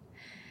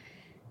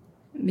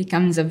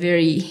becomes a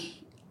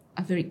very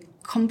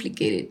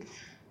complicated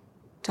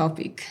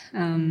topic.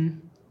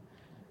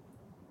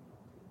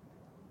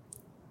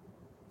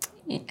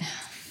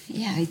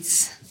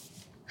 It's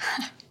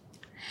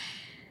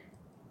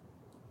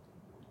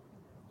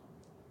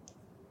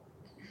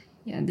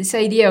this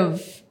idea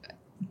of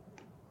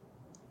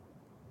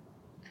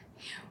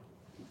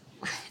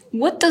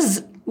what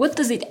what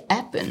does it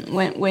happen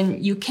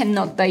when you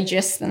cannot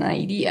digest an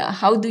idea?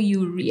 How do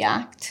you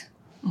react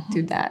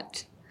to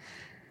that?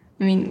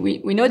 I mean,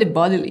 we know the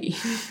bodily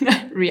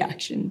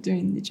reaction to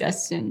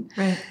indigestion.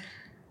 Right.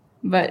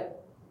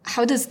 But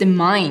how does the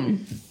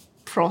mind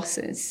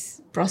processes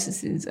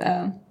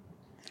an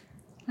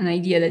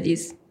idea that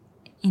is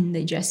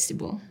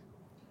indigestible?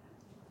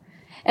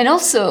 And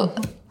also,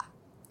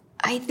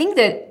 I think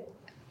that,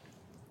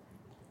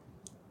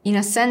 in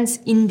a sense,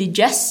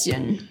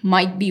 indigestion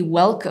might be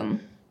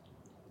welcome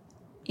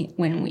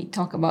when we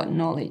talk about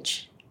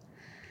knowledge.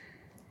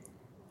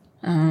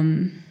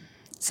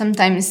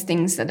 Sometimes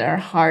things that are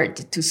hard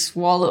to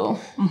swallow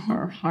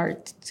or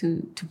hard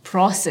to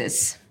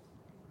process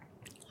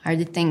are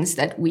the things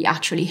that we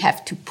actually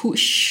have to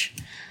push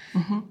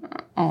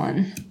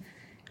on,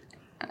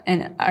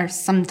 and are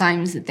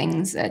sometimes the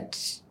things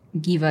that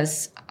give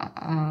us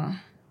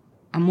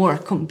a more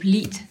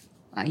complete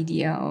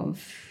idea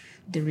of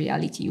the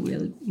reality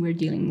we're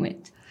dealing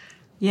with.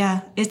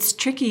 Yeah, it's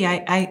tricky.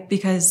 I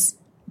because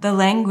the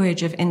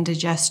language of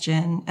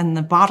indigestion and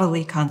the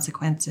bodily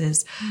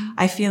consequences,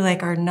 I feel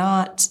like are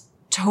not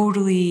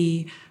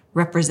totally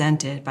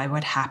represented by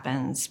what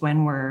happens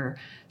when we're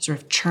sort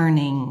of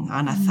churning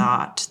on a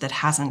thought that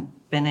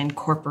hasn't been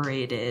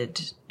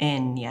incorporated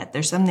in yet.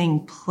 There's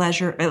something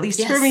at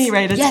least for me,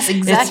 right? Yes,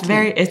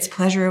 exactly. It's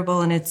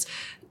pleasurable, and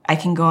I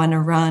can go on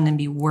a run and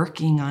be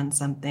working on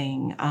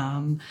something.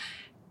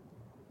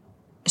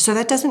 So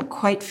that doesn't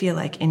quite feel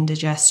like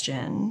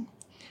indigestion.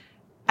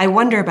 I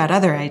wonder about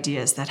other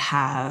ideas that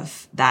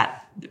have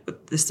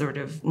this sort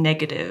of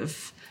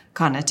negative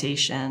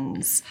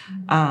connotations.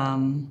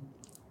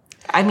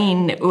 I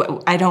mean,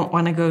 I don't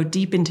want to go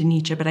deep into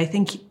Nietzsche, but I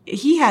think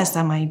he has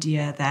some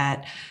idea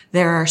that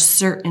there are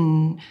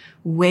certain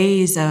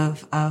ways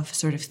of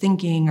sort of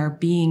thinking or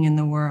being in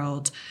the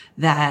world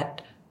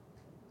that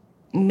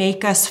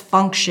make us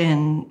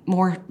function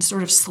more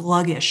sort of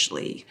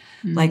sluggishly,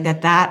 like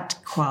that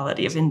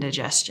quality of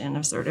indigestion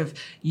of sort of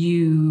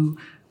you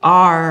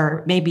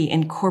are maybe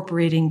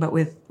incorporating, but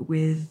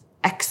with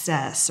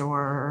excess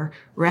or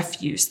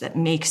refuse that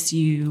makes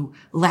you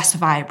less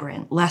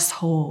vibrant, less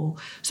whole.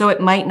 So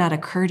it might not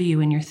occur to you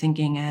when you're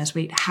thinking as,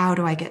 wait, how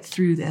do I get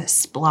through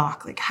this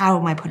block? Like, how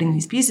am I putting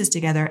these pieces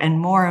together? And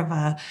more of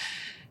a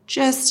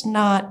just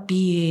not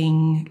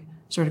being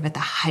sort of at the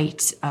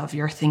height of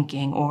your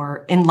thinking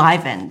or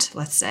enlivened,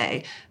 let's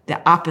say,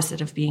 the opposite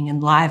of being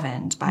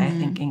enlivened by a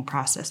thinking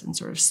process and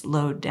sort of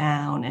slowed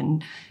down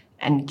and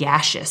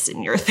gaseous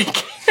in your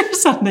thinking or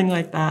something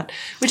like that,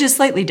 which is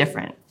slightly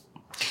different.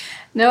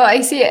 No,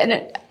 I see.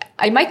 And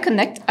I might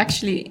connect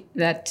actually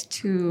that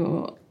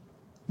to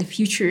the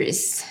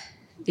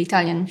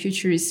Italian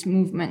futurist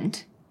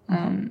movement.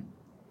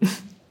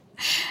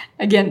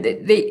 Again,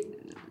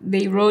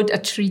 they wrote a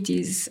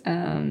treatise,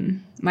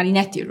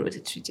 Marinetti wrote a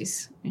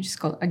treatise, which is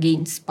called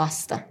Against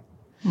Pasta.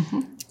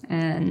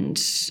 And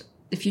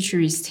the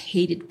futurists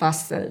hated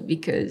pasta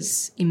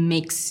because it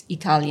makes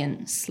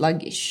Italians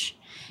sluggish.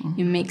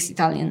 It makes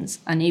Italians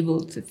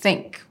unable to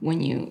think.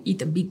 When you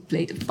eat a big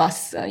plate of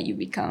pasta, you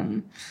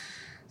become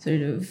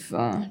sort of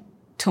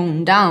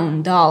toned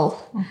down,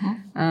 dull.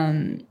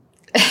 And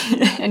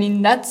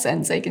in that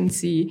sense, I can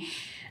see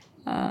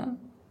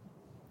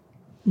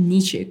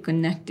Nietzsche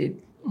connected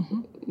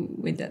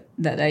with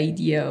that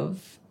idea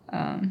of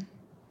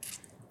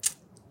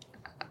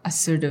a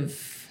sort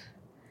of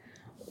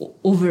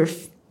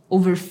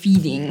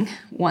overfeeding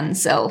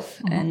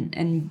oneself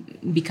and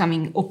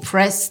becoming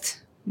oppressed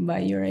by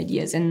your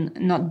ideas and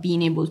not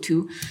being able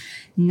to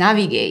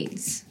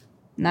navigate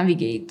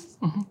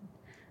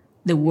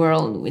the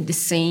world with the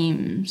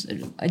same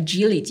sort of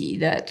agility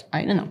that,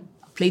 I don't know,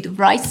 a plate of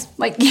rice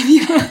might give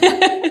you.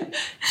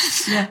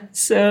 Yeah.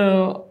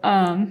 So,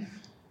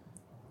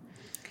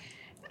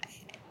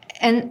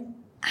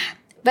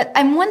 but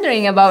I'm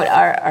wondering about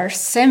our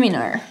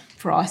seminar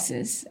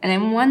process, and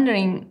I'm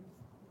wondering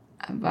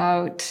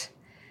about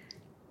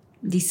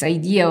this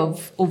idea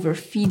of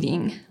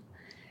overfeeding.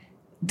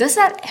 Does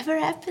that ever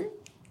happen?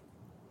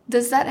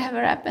 Does that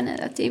ever happen at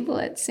a table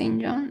at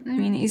St. John? I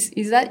mean,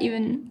 is that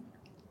even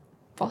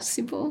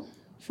possible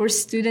for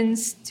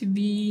students to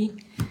be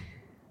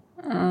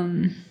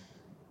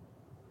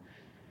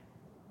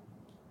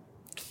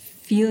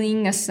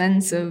feeling a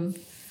sense of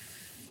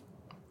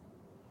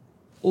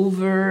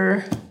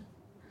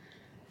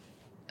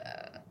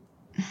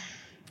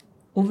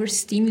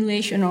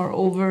overstimulation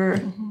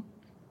or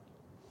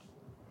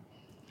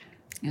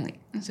like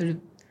sort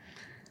of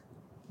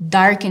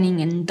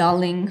darkening and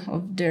dulling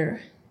of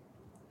their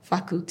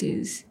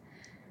faculties?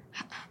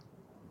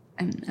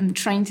 I'm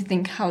trying to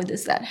think, how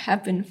does that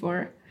happen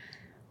for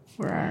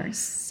our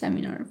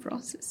seminar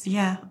process?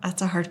 Yeah,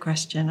 that's a hard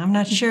question. I'm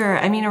not sure.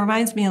 I mean, it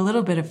reminds me a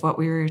little bit of what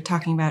we were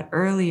talking about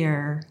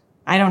earlier.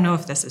 I don't know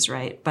if this is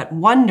right, but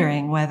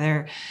wondering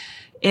whether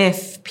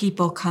if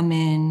people come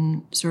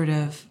in sort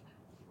of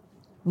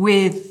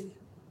with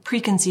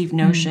preconceived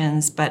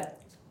notions, but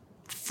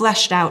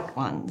fleshed out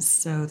ones,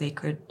 so they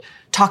could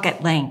talk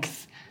at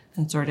length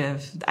and sort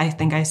of, I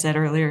think I said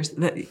earlier,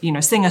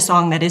 that, sing a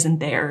song that isn't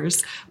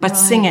theirs, but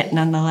sing it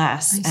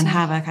nonetheless and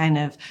have a kind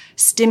of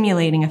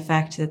stimulating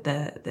effect that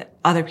the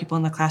other people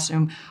in the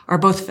classroom are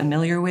both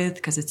familiar with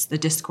because it's the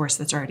discourse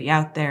that's already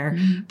out there.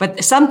 Mm-hmm.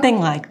 But something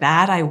like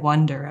that, I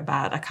wonder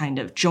about a kind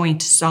of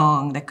joint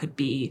song that could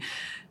be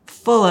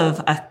full of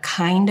a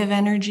kind of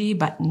energy,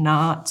 but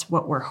not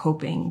what we're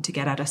hoping to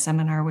get at a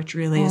seminar, which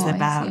really is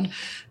about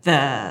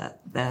the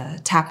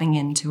tapping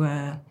into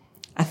a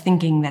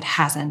thinking that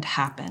hasn't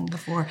happened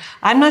before.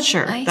 I'm not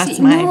sure. That's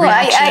my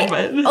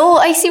reaction.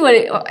 I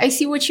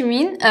see what you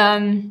mean.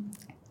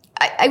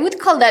 I would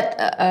call that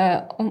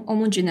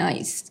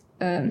homogenized.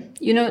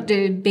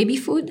 The baby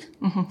food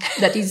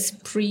that is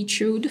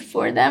pre-chewed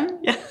for them.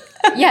 Yeah.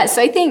 Yes,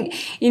 I think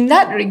in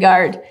that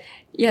regard,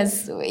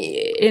 yes,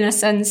 in a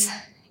sense,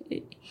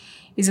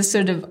 is a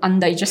sort of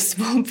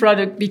undigestible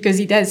product because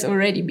it has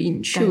already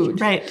been chewed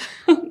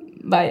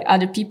by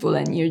other people,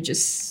 and you're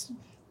just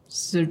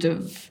sort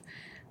of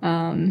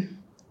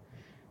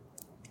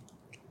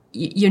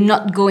you're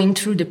not going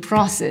through the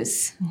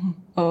process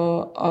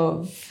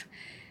of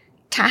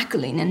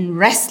tackling and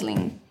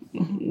wrestling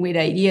with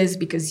ideas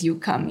because you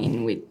come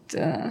in with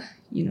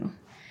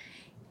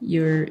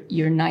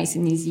your nice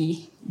and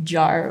easy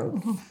jar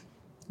of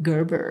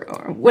Gerber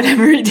or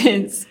whatever it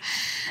is.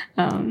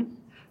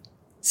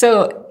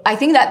 So I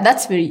think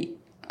that's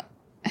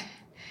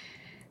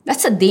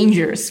a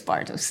dangerous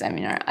part of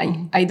seminar.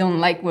 I don't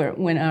like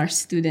when our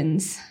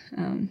students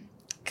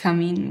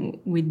come in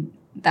with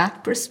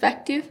that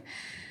perspective,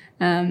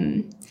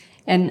 and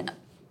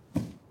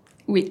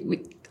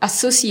with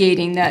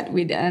associating that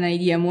with an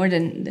idea more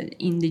than the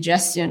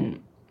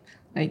indigestion,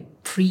 like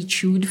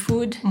pre-chewed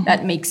food,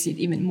 that makes it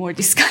even more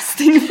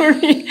disgusting for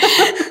me.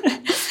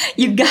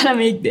 You gotta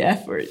make the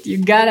effort. You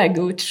gotta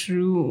go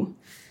through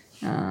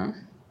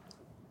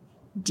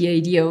the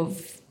idea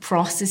of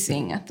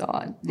processing a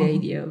thought, the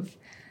idea of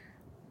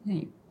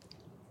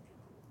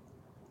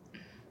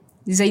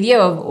this idea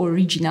of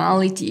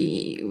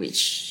originality,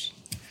 which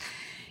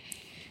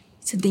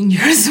it's a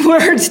dangerous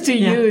word to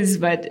use,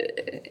 but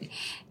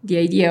the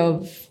idea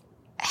of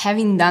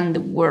having done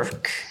the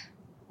work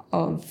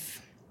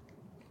of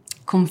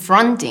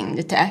confronting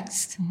the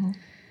text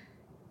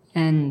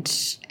and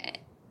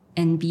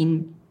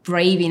being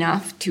brave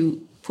enough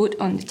to put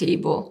on the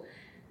table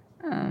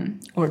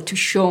or to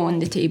show on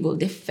the table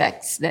the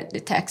effects that the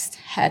text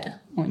had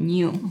on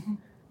you,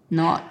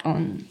 not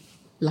on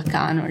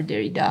Lacan or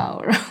Derrida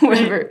or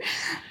whoever.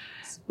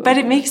 But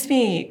it makes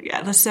me,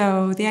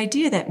 so the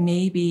idea that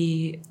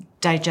maybe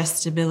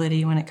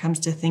digestibility when it comes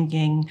to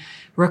thinking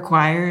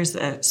requires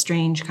a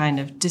strange kind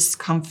of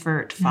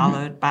discomfort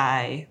followed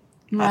by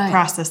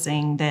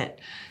processing that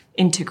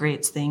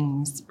integrates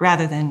things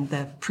rather than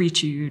the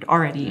pre-chewed,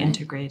 already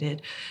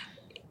integrated.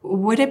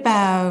 What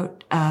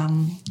about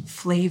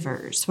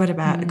flavors? What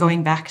about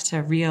going back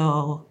to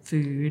real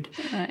food?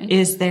 Right.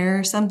 Is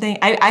there something,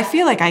 I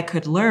feel like I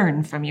could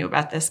learn from you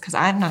about this because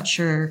I'm not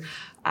sure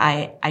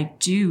I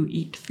do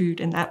eat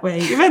food in that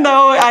way, even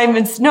though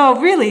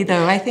really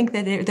though, I think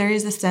that there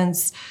is a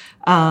sense,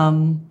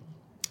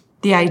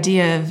 the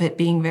idea of it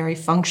being very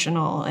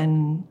functional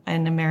in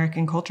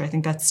American culture. I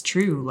think that's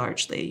true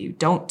largely. You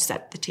don't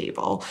set the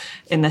table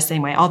in the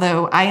same way.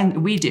 Although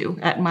we do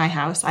at my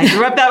house. I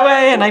grew up that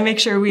way and I make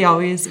sure we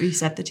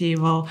set the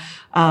table.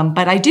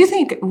 But I do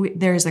think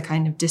there's a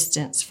kind of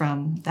distance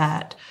from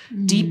that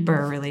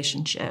deeper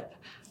relationship.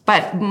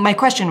 But my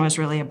question was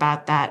really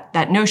about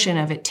that notion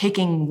of it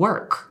taking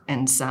work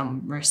in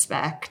some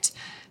respect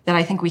that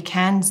I think we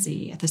can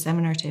see at the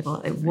seminar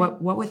table.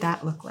 What would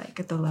that look like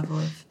at the level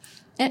of...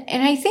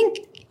 And I think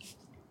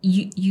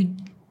you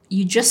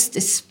just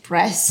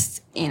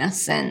expressed, in a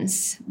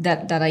sense,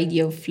 that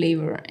idea of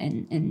flavor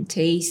and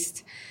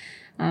taste.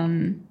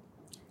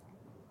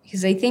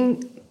 Because I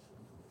think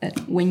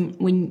that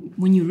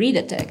when you read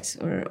a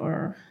text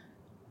or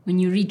when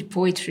you read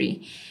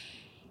poetry,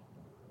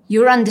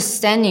 your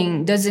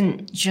understanding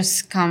doesn't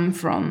just come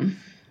from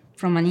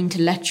an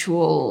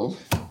intellectual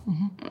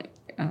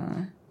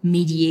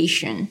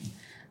mediation,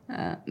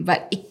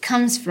 but it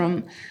comes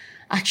from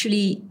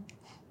actually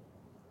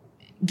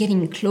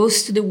getting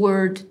close to the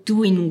word,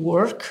 doing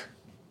work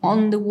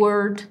on the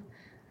word,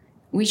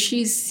 which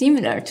is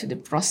similar to the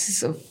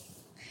process of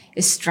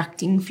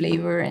extracting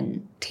flavor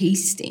and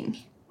tasting.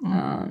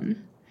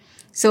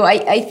 So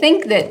I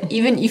think that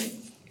even if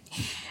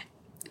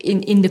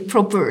in the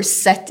proper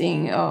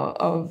setting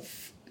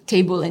of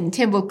table and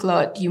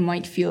tablecloth, you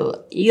might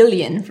feel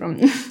alien from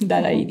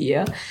that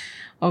idea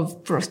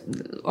of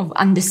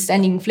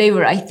understanding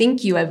flavor, I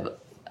think you have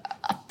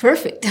a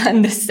perfect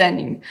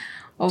understanding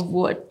of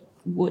what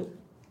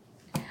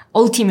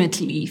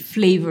ultimately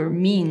flavor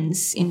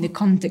means in the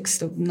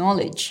context of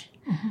knowledge.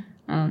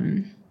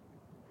 I'm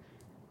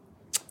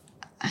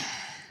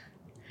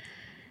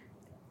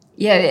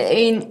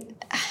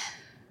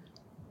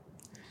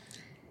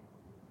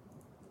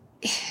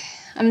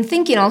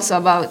thinking also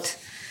about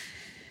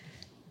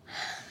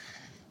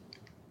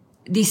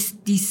this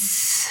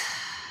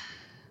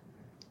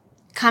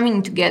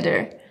coming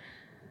together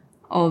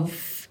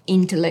of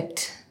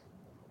intellect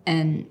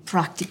and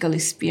practical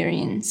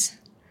experience.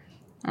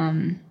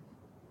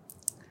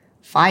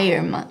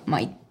 Fire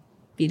might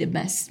be the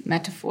best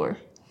metaphor,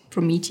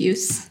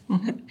 Prometheus.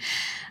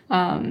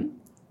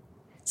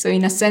 So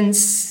in a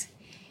sense,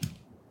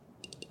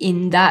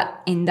 in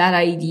that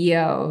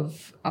idea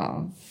of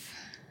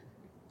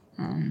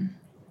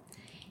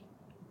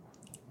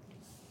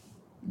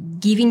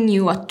giving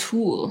you a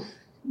tool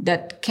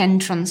that can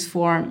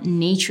transform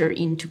nature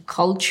into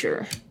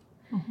culture,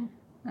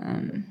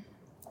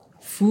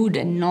 food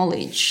and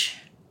knowledge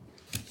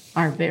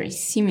are very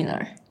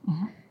similar.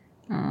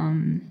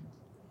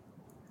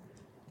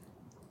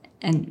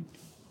 And,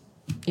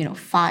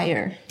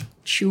 fire,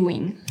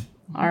 chewing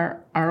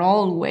are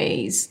all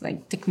ways,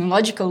 like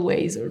technological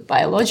ways or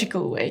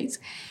biological ways,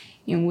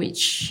 in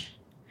which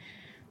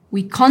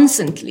we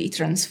constantly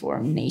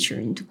transform nature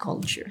into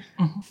culture.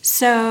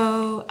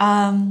 So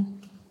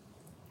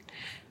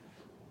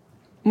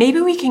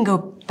maybe we can go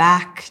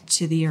back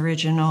to the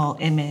original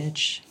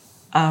image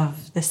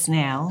of the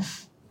snail,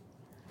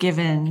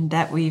 given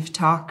that we've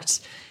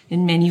talked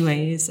in many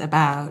ways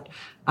about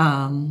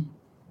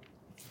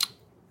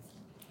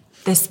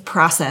this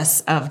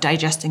process of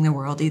digesting the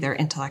world, either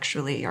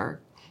intellectually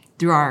or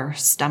through our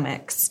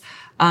stomachs.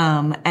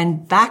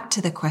 And back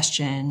to the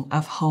question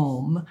of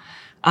home.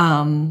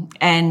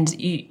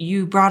 And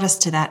you brought us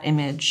to that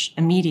image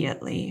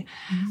immediately.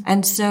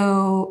 And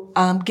so,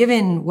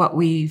 given what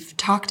we've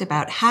talked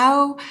about,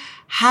 how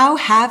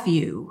have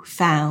you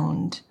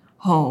found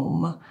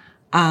home?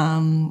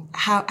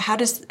 How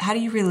do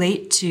you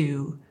relate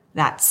to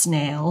that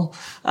snail,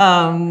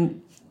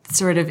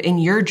 sort of in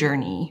your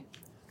journey?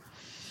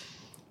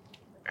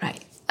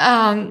 Right.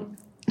 I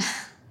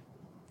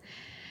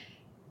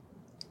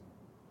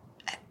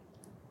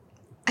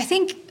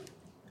think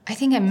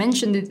I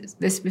mentioned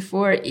this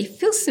before. It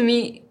feels to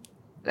me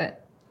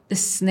that the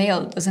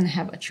snail doesn't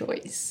have a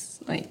choice.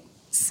 Like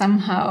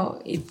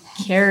somehow it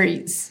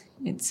carries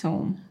its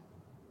home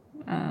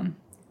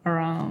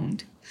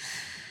around.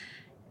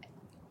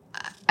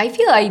 I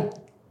feel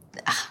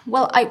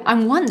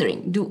I'm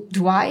wondering,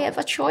 do I have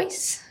a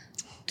choice?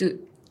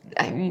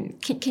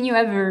 Can you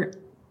ever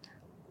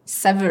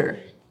sever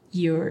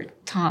your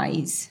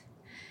ties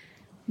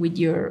with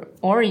your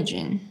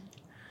origin?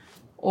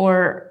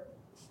 Or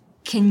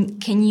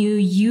can you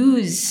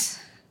use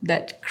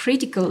that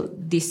critical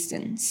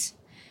distance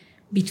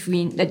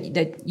between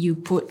that you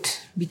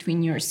put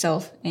between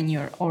yourself and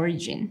your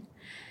origin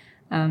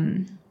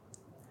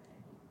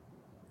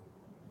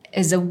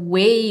as a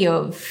way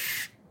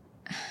of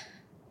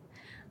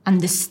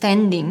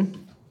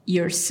understanding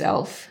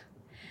yourself,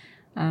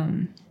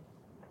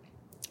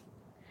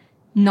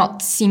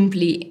 not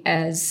simply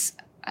as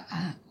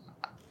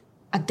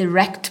a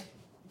direct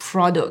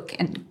product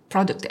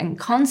and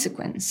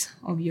consequence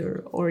of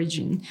your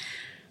origin,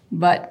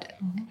 but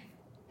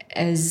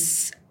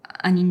as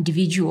an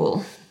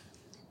individual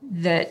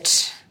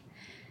that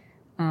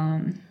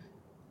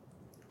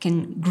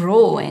can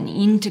grow and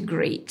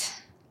integrate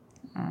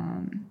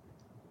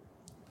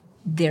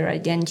their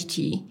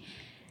identity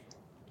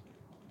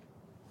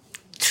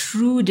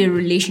through the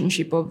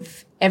relationship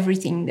of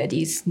everything that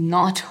is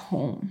not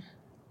home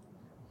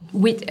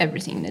with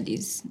everything that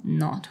is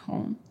not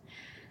home.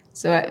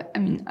 So,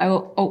 I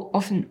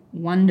often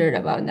wondered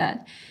about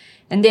that.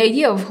 And the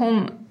idea of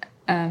home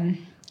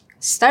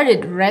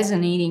started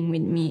resonating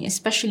with me,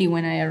 especially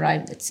when I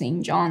arrived at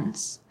St.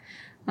 John's.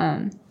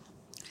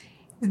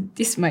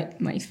 This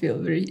might feel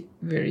very,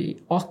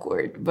 very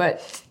awkward,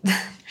 but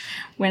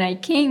when I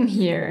came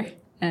here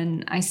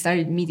and I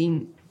started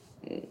meeting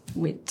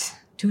with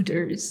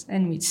tutors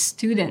and with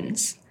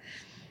students,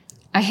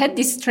 I had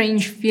this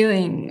strange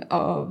feeling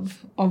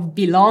of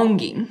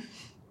belonging.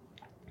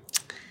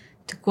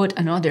 To quote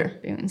another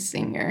famous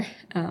singer,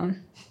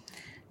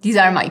 these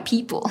are my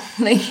people.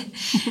 Like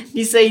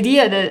this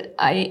idea that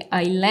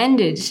I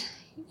landed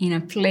in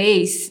a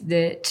place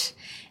that,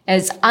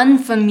 as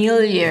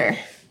unfamiliar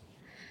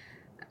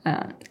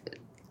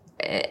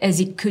as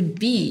it could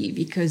be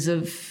because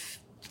of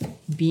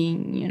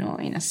being,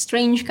 in a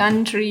strange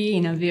country,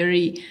 in a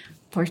very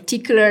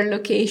particular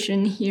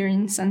location here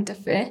in Santa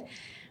Fe,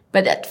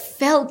 but that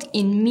felt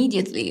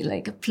immediately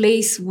like a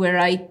place where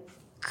I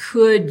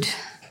could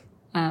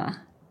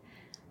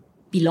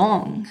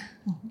belong.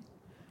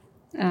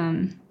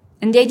 And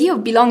the idea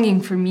of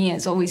belonging for me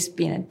has always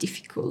been a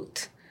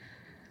difficult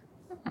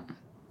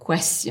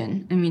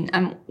question.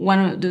 I'm one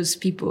of those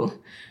people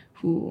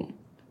who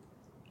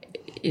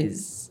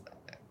is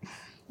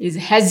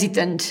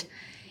hesitant,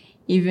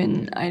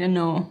 even,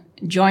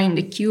 join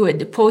the queue at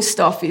the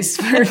post office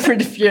for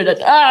the fear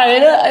that,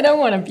 I don't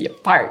want to be a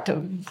part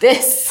of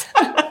this.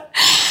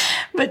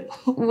 But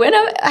when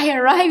I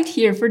arrived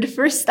here for the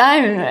first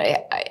time,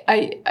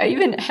 I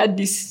even had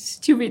this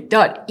stupid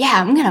thought,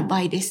 I'm going to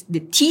buy the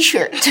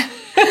T-shirt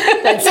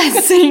that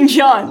says St.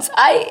 John's.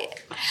 I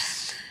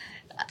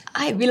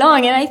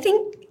belong. And I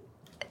think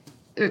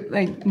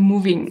like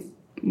moving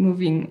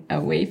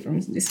away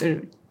from this sort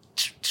of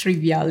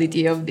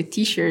triviality of the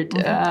T-shirt,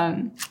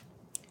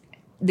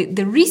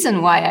 the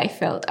reason why I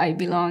felt I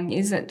belong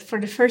is that for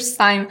the first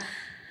time,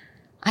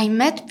 I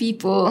met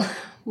people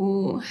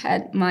who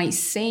had my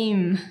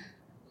same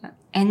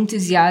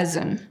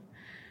enthusiasm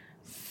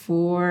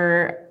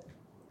for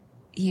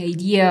the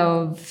idea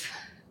of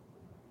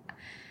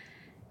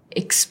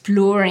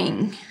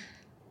exploring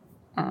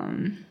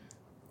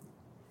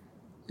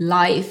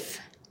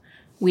life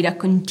with a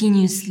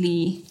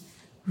continuously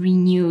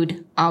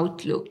renewed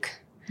outlook.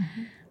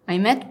 Mm-hmm. I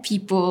met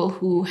people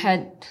who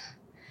had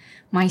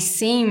my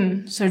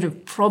same sort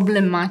of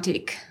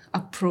problematic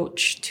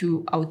approach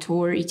to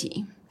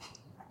authority,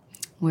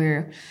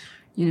 where,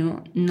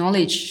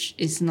 knowledge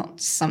is not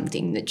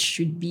something that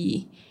should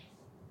be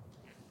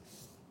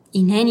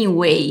in any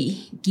way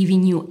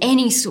giving you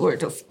any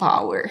sort of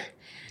power.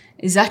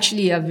 It's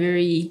actually a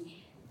very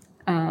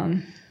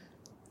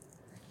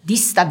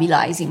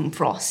destabilizing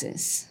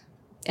process.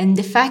 And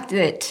the fact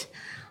that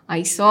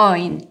I saw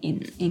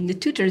in the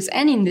tutors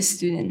and in the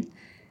student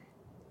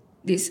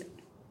this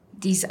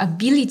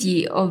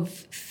ability of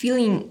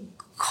feeling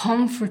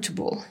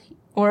comfortable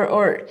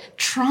or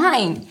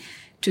trying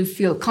to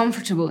feel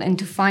comfortable and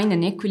to find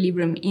an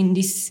equilibrium in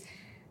this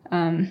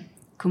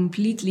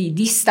completely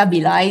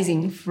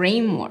destabilizing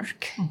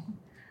framework,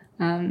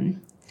 mm-hmm.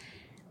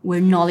 Where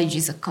knowledge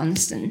is a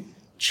constant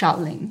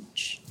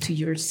challenge to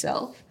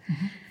yourself.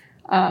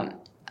 Mm-hmm.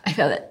 I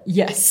felt that,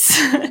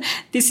 yes,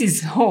 this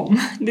is home.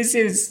 This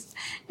is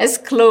as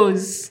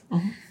close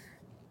of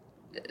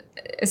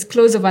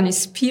an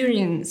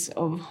experience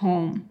of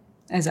home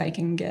as I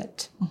can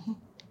get. Mm-hmm.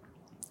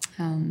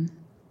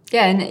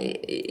 And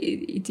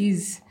it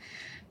is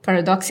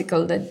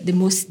paradoxical that the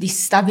most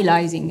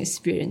destabilizing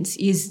experience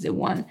is the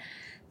one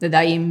that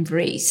I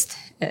embraced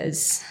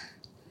as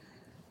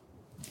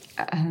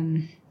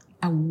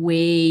a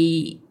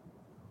way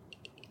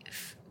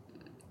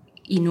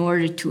in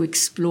order to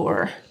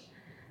explore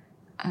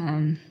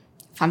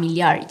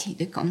familiarity,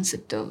 the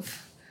concept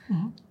of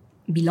mm-hmm.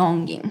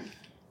 belonging.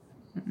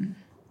 Mm-hmm.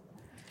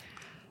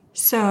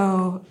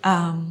 So,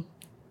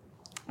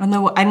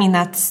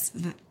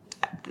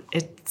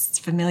 it's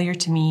familiar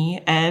to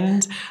me,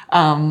 and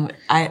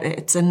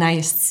it's a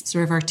nice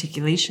sort of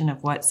articulation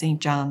of what St.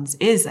 John's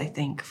is, I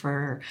think,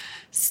 for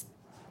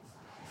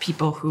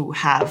people who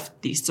have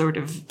these sort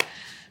of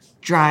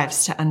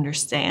drives to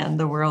understand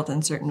the world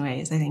in certain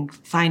ways. I think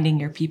finding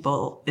your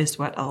people is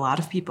what a lot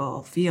of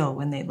people feel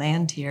when they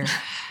land here.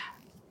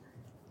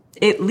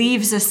 It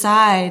leaves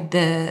aside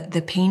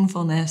the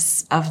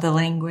painfulness of the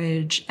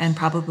language and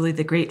probably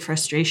the great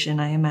frustration,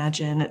 I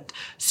imagine, at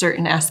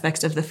certain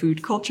aspects of the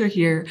food culture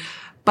here.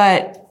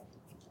 But,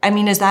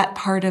 is that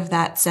part of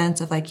that sense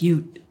of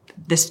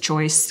this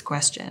choice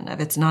question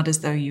of it's not as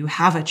though you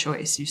have a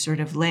choice. You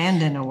sort of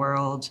land in a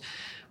world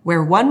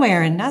where one way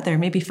or another,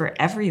 maybe for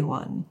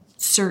everyone,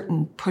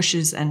 certain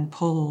pushes and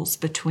pulls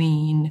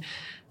between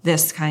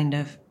this kind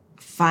of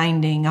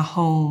finding a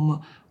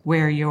home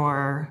where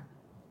your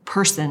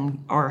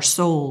person or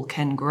soul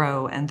can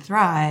grow and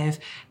thrive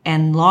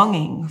and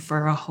longing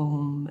for a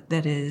home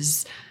that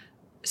is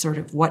sort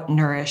of what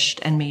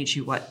nourished and made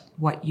you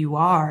what you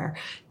are.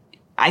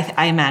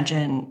 I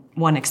imagine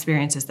one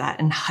experiences that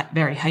in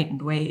very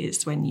heightened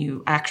ways when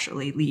you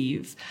actually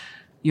leave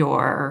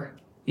your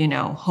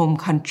home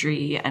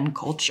country and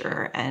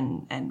culture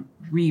and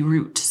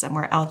reroute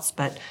somewhere else.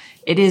 But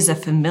it is a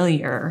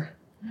familiar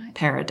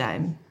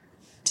paradigm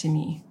to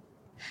me.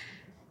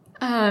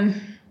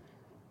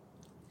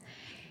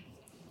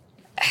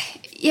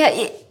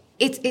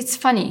 It's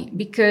funny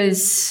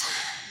because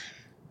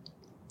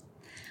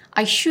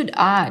I should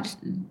add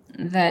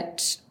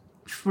that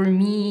for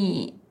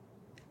me,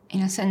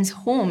 in a sense,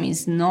 home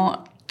is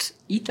not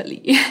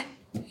Italy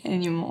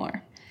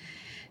anymore.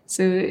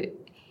 So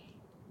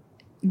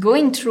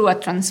going through a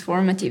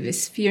transformative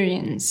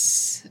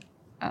experience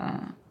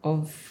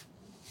of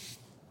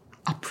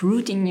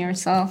uprooting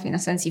yourself, in a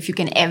sense, if you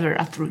can ever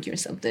uproot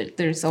yourself,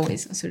 there's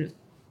always a sort of,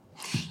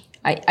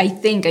 I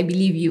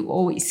believe you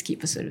always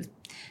keep a sort of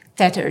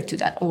tether to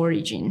that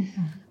origin,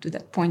 mm-hmm. to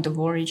that point of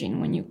origin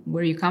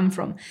where you come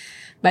from.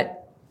 But,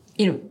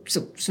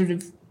 so sort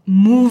of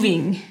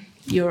moving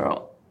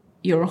your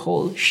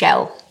whole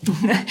shell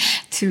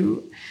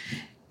to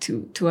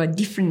a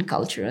different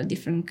culture, a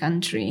different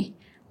country,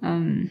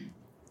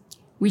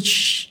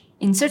 which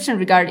in certain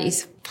regard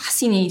is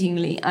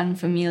fascinatingly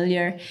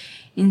unfamiliar,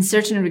 in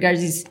certain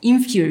regards is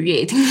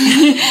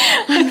infuriatingly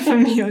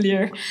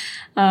unfamiliar.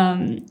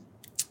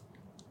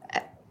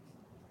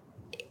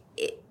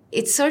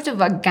 It's sort of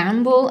a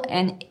gamble,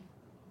 and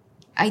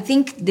I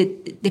think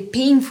that the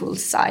painful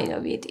side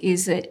of it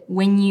is that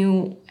when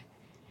you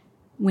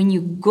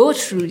go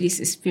through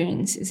this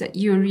experience, is that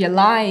you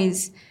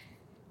realize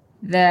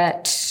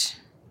that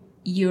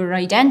your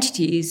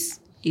identity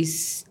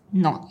is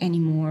not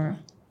anymore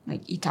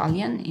like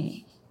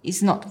Italian.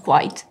 It's not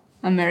quite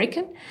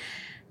American.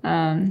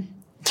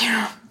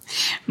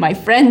 My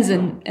friends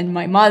and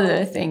my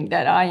mother think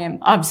that I am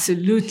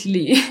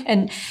absolutely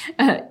and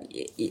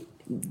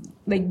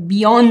like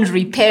beyond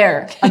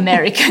repair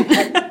American.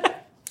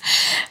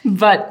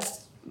 But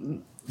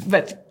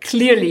but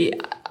clearly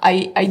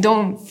I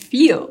don't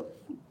feel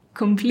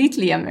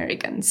completely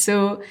American.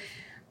 So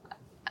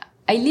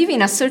I live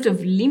in a sort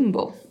of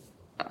limbo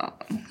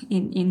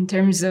in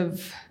terms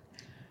of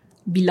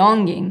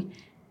belonging.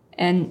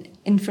 And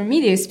for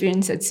me, the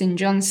experience at St.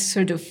 John's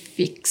sort of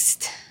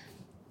fixed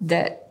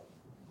that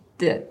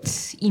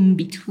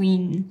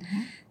in-between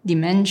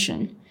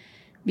dimension.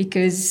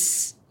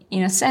 Because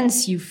in a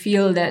sense, you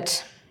feel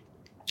that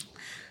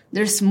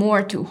there's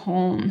more to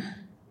home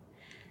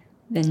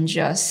than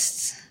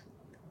just,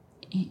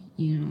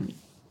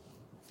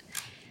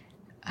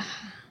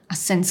 a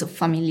sense of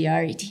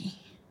familiarity.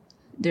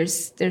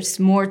 There's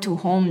more to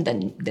home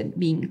than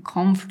being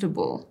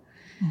comfortable.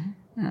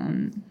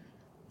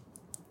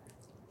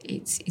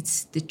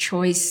 It's the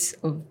choice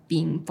of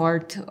being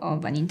part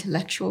of an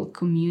intellectual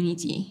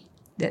community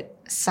that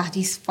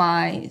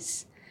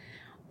satisfies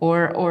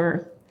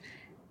or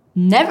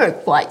never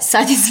quite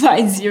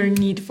satisfies your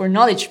need for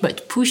knowledge,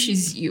 but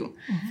pushes you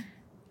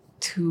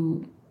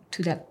to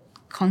that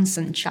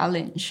constant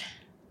challenge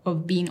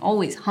of being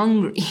always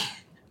hungry.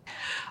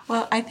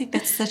 Well, I think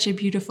that's such a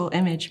beautiful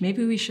image.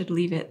 Maybe we should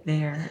leave it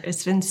there.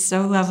 It's been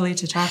so lovely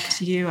to talk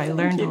to you. I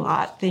learned a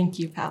lot. Thank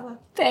you, Paola.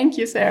 Thank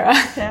you, Sarah.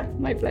 Yeah,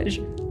 my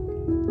pleasure.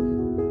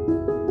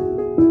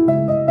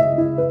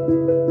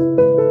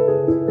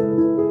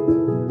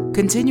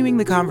 Continuing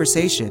the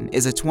Conversation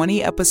is a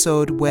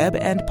 20-episode web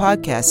and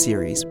podcast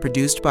series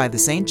produced by the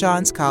St.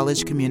 John's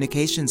College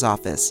Communications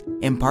Office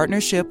in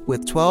partnership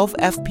with 12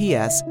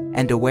 FPS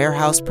and Aware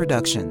House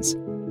Productions.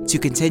 To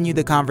continue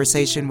the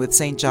conversation with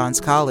St.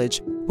 John's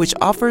College, which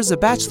offers a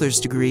bachelor's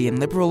degree in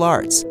liberal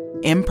arts,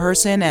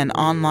 in-person and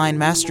online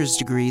master's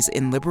degrees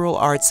in liberal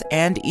arts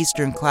and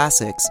Eastern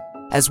classics,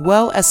 as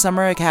well as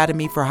Summer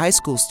Academy for high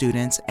school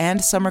students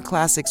and Summer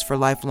Classics for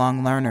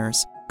lifelong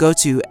learners, go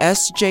to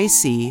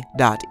sjc.edu.